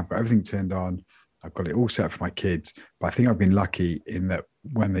checking now, but everything turned on. I've got it all set for my kids, but I think I've been lucky in that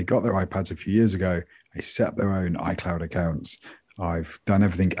when they got their iPads a few years ago, they set up their own iCloud accounts. I've done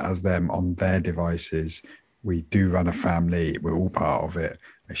everything as them on their devices. We do run a family. We're all part of it.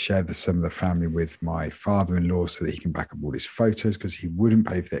 I share some of the family with my father-in-law so that he can back up all his photos because he wouldn't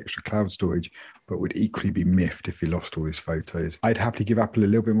pay for the extra cloud storage, but would equally be miffed if he lost all his photos. I'd happily give Apple a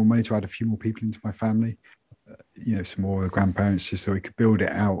little bit more money to add a few more people into my family, some more of the grandparents, just so we could build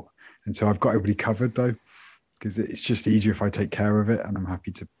it out. And so I've got everybody covered, though, because it's just easier if I take care of it, and I'm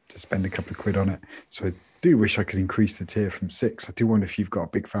happy to spend a couple of quid on it. So I do wish I could increase the tier from 6. I do wonder if you've got a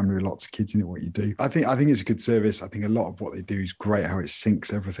big family with lots of kids in it, what you do. I think it's a good service. I think a lot of what they do is great, how it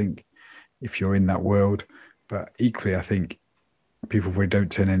syncs everything if you're in that world. But equally, I think people probably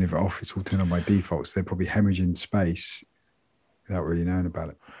don't turn any of it off. It's all turned on by default. So they're probably hemorrhaging space without really knowing about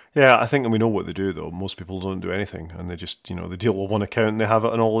it. Yeah, I think we know what they do, though. Most people don't do anything, and they just, they deal with one account and they have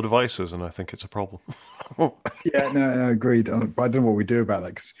it on all the devices, and I think it's a problem. Yeah, no, agreed. But I don't know what we do about that,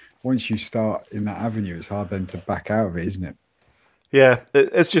 because once you start in that avenue, it's hard then to back out of it, isn't it? Yeah,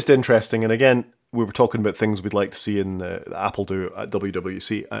 it's just interesting. And again, we were talking about things we'd like to see in the Apple do at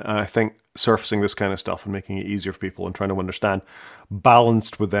WWDC, and I think surfacing this kind of stuff and making it easier for people and trying to understand,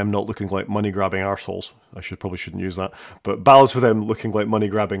 balanced with them not looking like money-grabbing arseholes. I probably shouldn't use that, but balanced with them looking like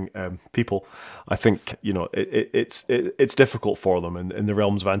money-grabbing people. I think it's difficult for them in the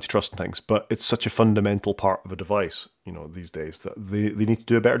realms of antitrust and things, but it's such a fundamental part of a device, these days, that they need to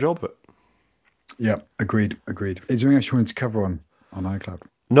do a better job of it. Yeah, agreed. Is there anything else you wanted to cover on iCloud?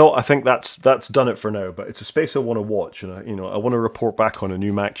 No, I think that's done it for now, but it's a space I want to watch, and I want to report back on a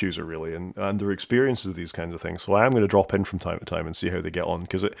new Mac user, really, and their experiences of these kinds of things. So I am going to drop in from time to time and see how they get on,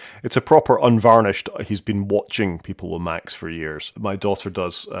 because it's a proper unvarnished, he's been watching people with Macs for years. My daughter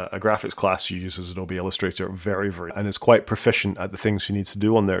does a graphics class. She uses Adobe Illustrator very, very, and is quite proficient at the things she needs to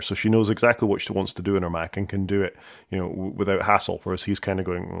do on there, so she knows exactly what she wants to do in her Mac and can do it, without hassle, whereas he's kind of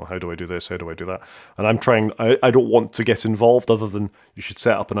going, well, how do I do this? How do I do that? And I'm trying, I don't want to get involved other than you should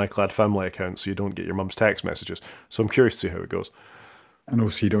set up an iCloud family account so you don't get your mum's text messages. So I'm curious to see how it goes. And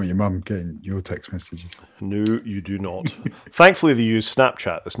also, you don't want your mum getting your text messages. No, you do not. Thankfully, they use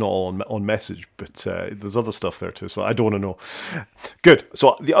Snapchat. It's not all on message, but there's other stuff there too, so I don't want to know. Good.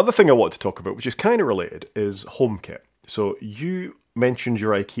 So the other thing I want to talk about, which is kind of related, is HomeKit. So you mentioned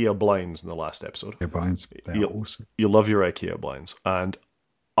your IKEA blinds in the last episode. Yeah, blinds. They're awesome. You love your IKEA blinds. And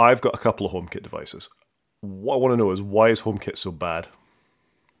I've got a couple of HomeKit devices. What I want to know is, why is HomeKit so bad?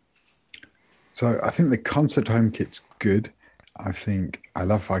 So I think the concept HomeKit's good. I've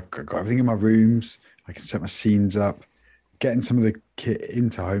got everything in my rooms. I can set my scenes up. Getting some of the kit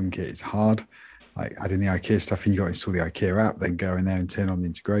into HomeKit is hard. Like adding the IKEA stuff in, you got to install the IKEA app, then go in there and turn on the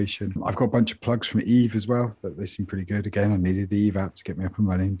integration. I've got a bunch of plugs from Eve as well that they seem pretty good. Again, I needed the Eve app to get me up and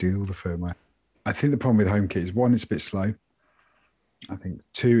running, do all the firmware. I think the problem with HomeKit is one, it's a bit slow. I think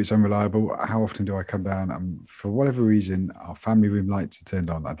two, it's unreliable. How often do I come down? For whatever reason, our family room lights are turned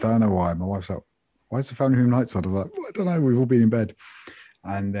on. I don't know why. My wife's like, why is the family room lights on? I'm like, well, I don't know. We've all been in bed.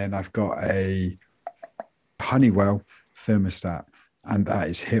 And then I've got a Honeywell thermostat, and that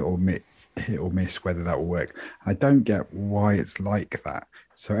is hit or miss whether that will work. I don't get why it's like that.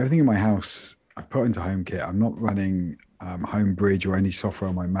 So everything in my house, I put into HomeKit. I'm not running Homebridge or any software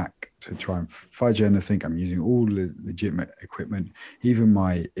on my Mac to try and fudge anything. I'm using all legitimate equipment. Even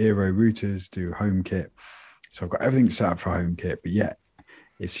my Eero routers do HomeKit. So I've got everything set up for HomeKit, but yet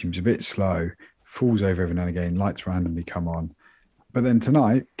it seems a bit slow, falls over every now and again, lights randomly come on. But then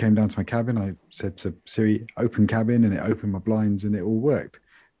tonight, came down to my cabin, I said to Siri, open cabin, and it opened my blinds and it all worked.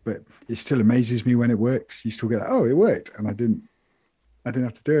 But it still amazes me when it works. You still get, oh, it worked. And I didn't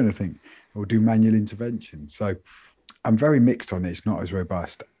have to do anything or do manual intervention. So I'm very mixed on it. It's not as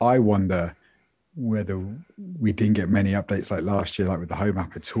robust. I wonder whether we didn't get many updates like last year, like with the Home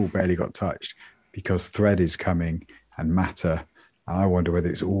app at all, barely got touched because Thread is coming and Matter. And I wonder whether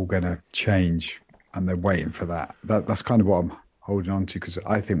it's all going to change and they're waiting for that. That's kind of what I'm holding on to, because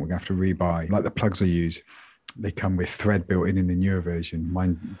I think we're going to have to rebuy. Like the plugs I use, they come with Thread built in the newer version.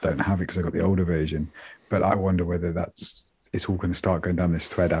 Mine don't have it because I got the older version. But I wonder whether it's all going to start going down this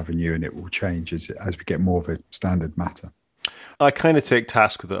Thread avenue and it will change as we get more of a standard Matter. I kind of take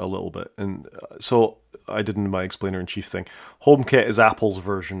task with it a little bit. And so I did in my explainer-in-chief thing. HomeKit is Apple's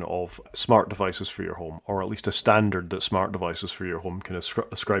version of smart devices for your home, or at least a standard that smart devices for your home can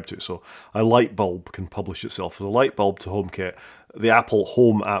ascribe to. So a Lightbulb can publish itself as a Lightbulb to HomeKit. The Apple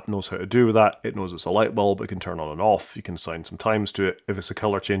Home app knows how to do with that. It knows it's a light bulb. It can turn on and off. You can assign some times to it. If it's a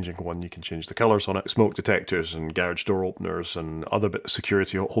color changing one, you can change the colors on it. Smoke detectors and garage door openers and other bit of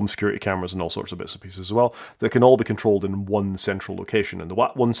security, home security cameras and all sorts of bits and pieces as well. That can all be controlled in one central location. And the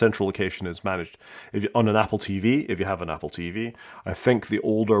one central location is managed on an Apple TV, if you have an Apple TV. I think the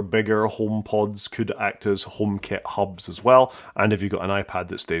older, bigger HomePods could act as HomeKit hubs as well. And if you've got an iPad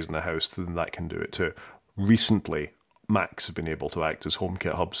that stays in the house, then that can do it too. Recently, Macs have been able to act as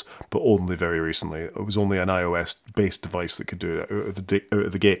HomeKit hubs, but only very recently. It was only an iOS-based device that could do it out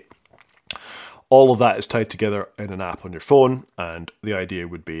of the gate. All of that is tied together in an app on your phone, and the idea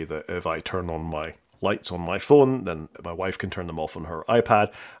would be that if I turn on my lights on my phone, then my wife can turn them off on her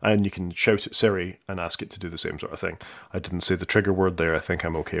iPad, and you can shout at Siri and ask it to do the same sort of thing. I didn't say the trigger word there. I think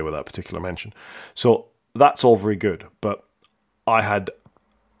I'm okay with that particular mention. So that's all very good, but I had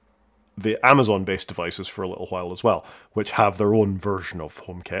the Amazon-based devices for a little while as well, which have their own version of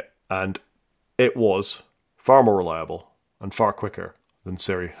HomeKit, and it was far more reliable and far quicker than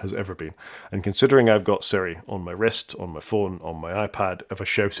Siri has ever been. And considering I've got Siri on my wrist, on my phone, on my iPad, if I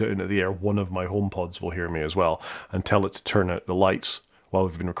shout it into the air, one of my HomePods will hear me as well and tell it to turn out the lights. While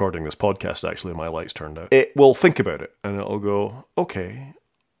we've been recording this podcast, actually, my lights turned out. It will think about it, and it'll go, okay,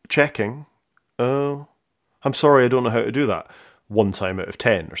 checking. Oh, I'm sorry, I don't know how to do that. 1 time out of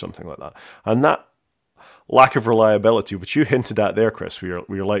 10 or something like that. And that lack of reliability, which you hinted at there, Chris, with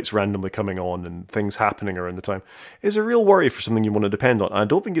your lights randomly coming on and things happening around the time, is a real worry for something you want to depend on. And I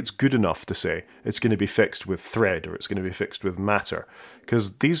don't think it's good enough to say it's going to be fixed with Thread or it's going to be fixed with Matter,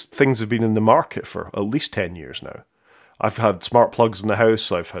 because these things have been in the market for at least 10 years now. I've had smart plugs in the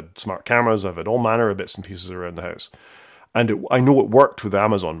house, I've had smart cameras, I've had all manner of bits and pieces around the house. And I know it worked with the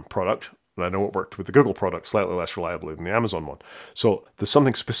Amazon product, and I know it worked with the Google product slightly less reliably than the Amazon one. So there's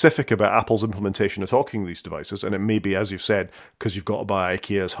something specific about Apple's implementation of talking to these devices, and it may be, as you've said, because you've got to buy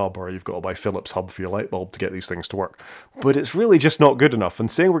IKEA's hub or you've got to buy Philips hub for your light bulb to get these things to work. But it's really just not good enough,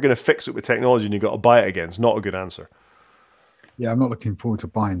 and saying we're going to fix it with technology and you've got to buy it again is not a good answer. Yeah, I'm not looking forward to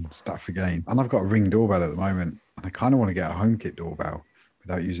buying stuff again. And I've got a Ring doorbell at the moment, and I kind of want to get a HomeKit doorbell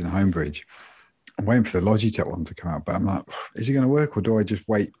without using Homebridge. I'm waiting for the Logitech one to come out, but I'm like, is it going to work, or do I just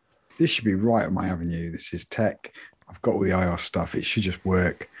wait? This should be right on my avenue. This is tech. I've got all the iOS stuff. It should just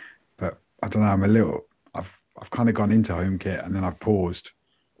work. But I don't know. I've kind of gone into HomeKit and then I've paused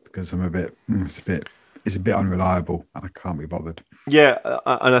because I'm it's a bit unreliable and I can't be bothered. Yeah,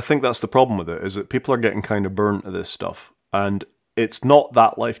 and I think that's the problem with it, is that people are getting kind of burnt at this stuff. And it's not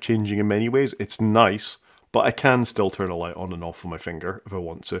that life-changing in many ways. It's nice, but I can still turn a light on and off with my finger if I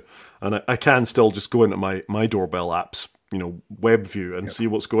want to. And I can still just go into my doorbell apps, web view and see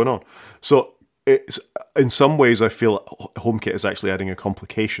what's going on. So it's in some ways I feel HomeKit is actually adding a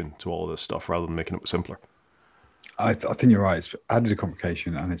complication to all of this stuff rather than making it simpler. I think you're right. It's added a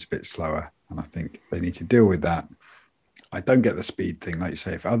complication and it's a bit slower. And I think they need to deal with that. I don't get the speed thing. Like you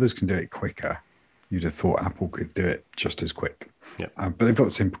say, if others can do it quicker, you'd have thought Apple could do it just as quick. Yeah. But they've got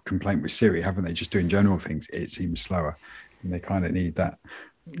the same complaint with Siri, haven't they? Just doing general things, it seems slower. And they kind of need that.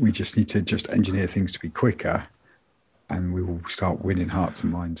 We just need to just engineer things to be quicker, and we will start winning hearts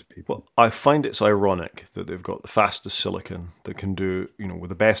and minds of people. Well, I find it's ironic that they've got the fastest silicon that can do, with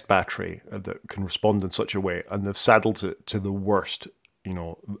the best battery that can respond in such a way, and they've saddled it to the worst,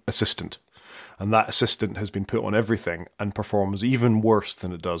 assistant. And that assistant has been put on everything and performs even worse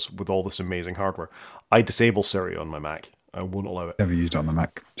than it does with all this amazing hardware. I disable Siri on my Mac. I won't allow it. Never used it on the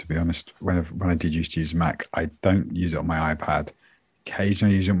Mac, to be honest. When I did used to use Mac, I don't use it on my iPad.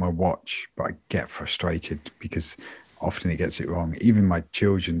 Occasionally I use it on my watch, but I get frustrated because often it gets it wrong. Even my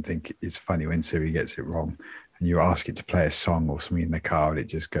children think it's funny when Siri gets it wrong. And you ask it to play a song or something in the car, and it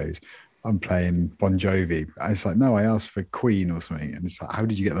just goes, I'm playing Bon Jovi. And it's like, no, I asked for Queen or something. And it's like, how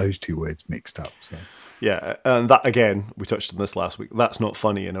did you get those two words mixed up? So. Yeah, and that, again, we touched on this last week. That's not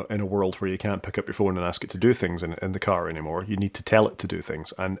funny in a world where you can't pick up your phone and ask it to do things in the car anymore. You need to tell it to do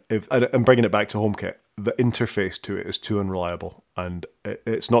things. And bringing it back to HomeKit, the interface to it is too unreliable, and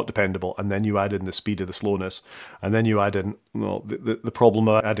it's not dependable. And then you add in the speed of the slowness, and then you add in the problem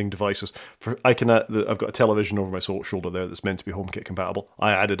of adding devices. I've got a television over my shoulder there that's meant to be HomeKit compatible.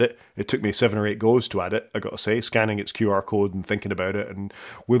 I added it. It took me 7 or 8 goes to add it. I got to say, scanning its QR code and thinking about it, and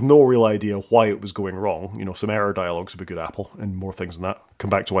with no real idea why it was going wrong. Some error dialogues would be good, Apple, and more things than that. Come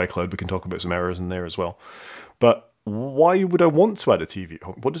back to iCloud. We can talk about some errors in there as well. But why would I want to add a TV at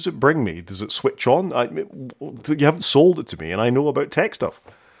home? What does it bring me? Does it switch on? You haven't sold it to me, and I know about tech stuff.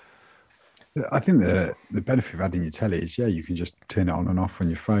 I think the benefit of adding your telly is, you can just turn it on and off on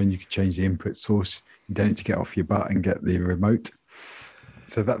your phone. You can change the input source. You don't need to get off your butt and get the remote.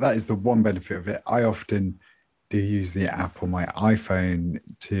 So that is the one benefit of it. I often do use the app on my iPhone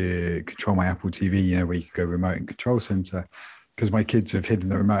to control my Apple TV, where you can go remote and control center, because my kids have hidden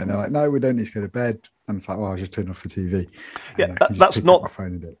the remote and they're like, no, we don't need to go to bed. And it's like, well, I'll just turn off the TV. Yeah, that's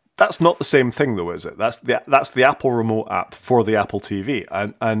not the same thing, though, is it? That's the Apple remote app for the Apple TV,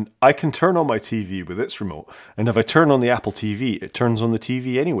 and I can turn on my TV with its remote, and if I turn on the Apple TV, it turns on the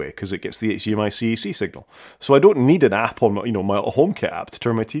TV anyway because it gets the HDMI CEC signal. So I don't need an app on my HomeKit app to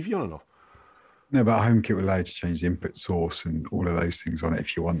turn my TV on and off. No, but HomeKit will allow you to change the input source and all of those things on it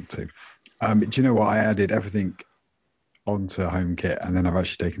if you want to. Do you know what? I added everything onto HomeKit, and then I've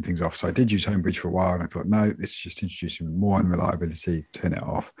actually taken things off. So I did use Homebridge for a while, and I thought, no, this is just introducing more unreliability, turn it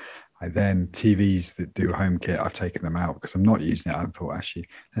off. TVs that do HomeKit, I've taken them out because I'm not using it. I thought, actually,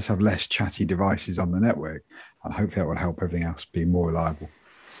 let's have less chatty devices on the network, and hopefully that will help everything else be more reliable.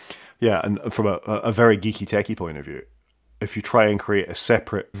 Yeah, and from a very geeky techie point of view, if you try and create a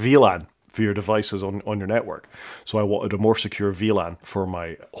separate VLAN for your devices on your network. So I wanted a more secure VLAN for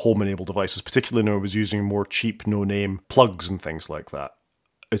my home-enabled devices, particularly when I was using more cheap, no-name plugs and things like that.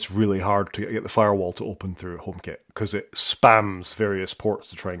 It's really hard to get the firewall to open through HomeKit because it spams various ports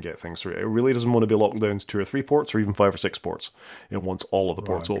to try and get things through. It really doesn't want to be locked down to 2 or 3 ports or even 5 or 6 ports. It wants all of the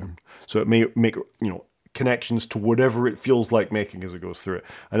ports open. So it may make connections to whatever it feels like making as it goes through it,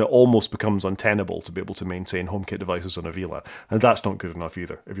 and it almost becomes untenable to be able to maintain HomeKit devices on a VLAN, and that's not good enough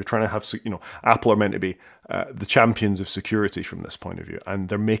either. If you're trying to have, Apple are meant to be the champions of security from this point of view, and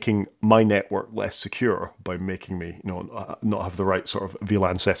they're making my network less secure by making me, not have the right sort of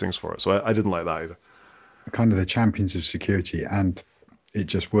VLAN settings for it. So I didn't like that either. Kind of the champions of security, and it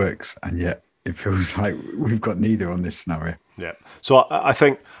just works, and yet it feels like we've got neither on this scenario. Yeah. So I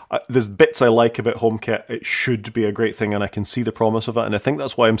think there's bits I like about HomeKit. It should be a great thing, and I can see the promise of it. And I think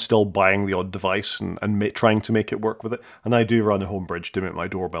that's why I'm still buying the odd device and trying to make it work with it. And I do run a Homebridge to make my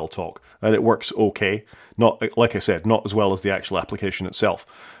doorbell talk, and it works okay. Not, like I said, not as well as the actual application itself.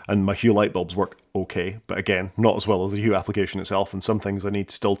 And my Hue Lightbulbs work okay, but again, not as well as the Hue application itself. And some things I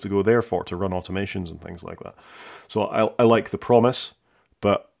need still to go there for to run automations and things like that. So I like the promise,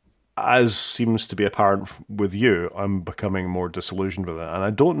 but as seems to be apparent with you, I'm becoming more disillusioned with it. And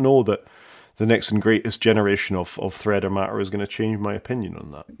I don't know that the next and greatest generation of Thread or Matter is going to change my opinion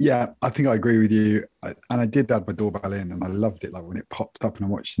on that. Yeah, I think I agree with you. I did add my doorbell in, and I loved it. Like when it popped up and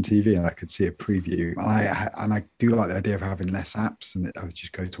I'm watching TV and I could see a preview. And I do like the idea of having less apps and I would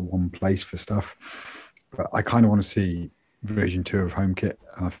just go to one place for stuff. But I kind of want to see version 2 of HomeKit,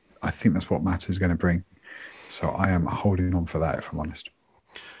 and I think that's what Matter is going to bring. So I am holding on for that, if I'm honest.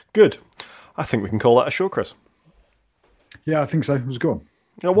 Good. I think we can call that a show, Chris. Yeah, I think so. It was good.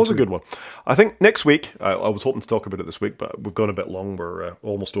 It was a good one. I think next week, I was hoping to talk about it this week, but we've gone a bit long. We're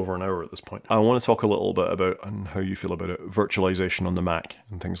almost over an hour at this point. I want to talk a little bit about, and how you feel about it, virtualization on the Mac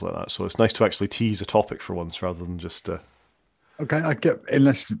and things like that. So it's nice to actually tease a topic for once rather than just... Okay, I get,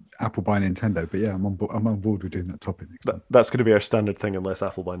 unless Apple buy Nintendo, but yeah, I'm on board with doing that topic next time. That's going to be our standard thing unless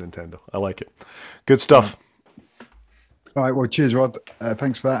Apple buy Nintendo. I like it. Good stuff. All right, well, cheers, Rod.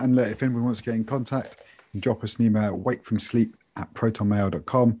 Thanks for that. And if anyone wants to get in contact, drop us an email,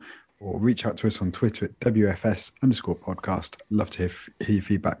 wakefromsleep@protonmail.com, or reach out to us on Twitter at WFS_podcast. Love to hear your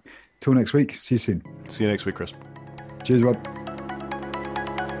feedback. Till next week. See you soon. See you next week, Chris. Cheers, Rod.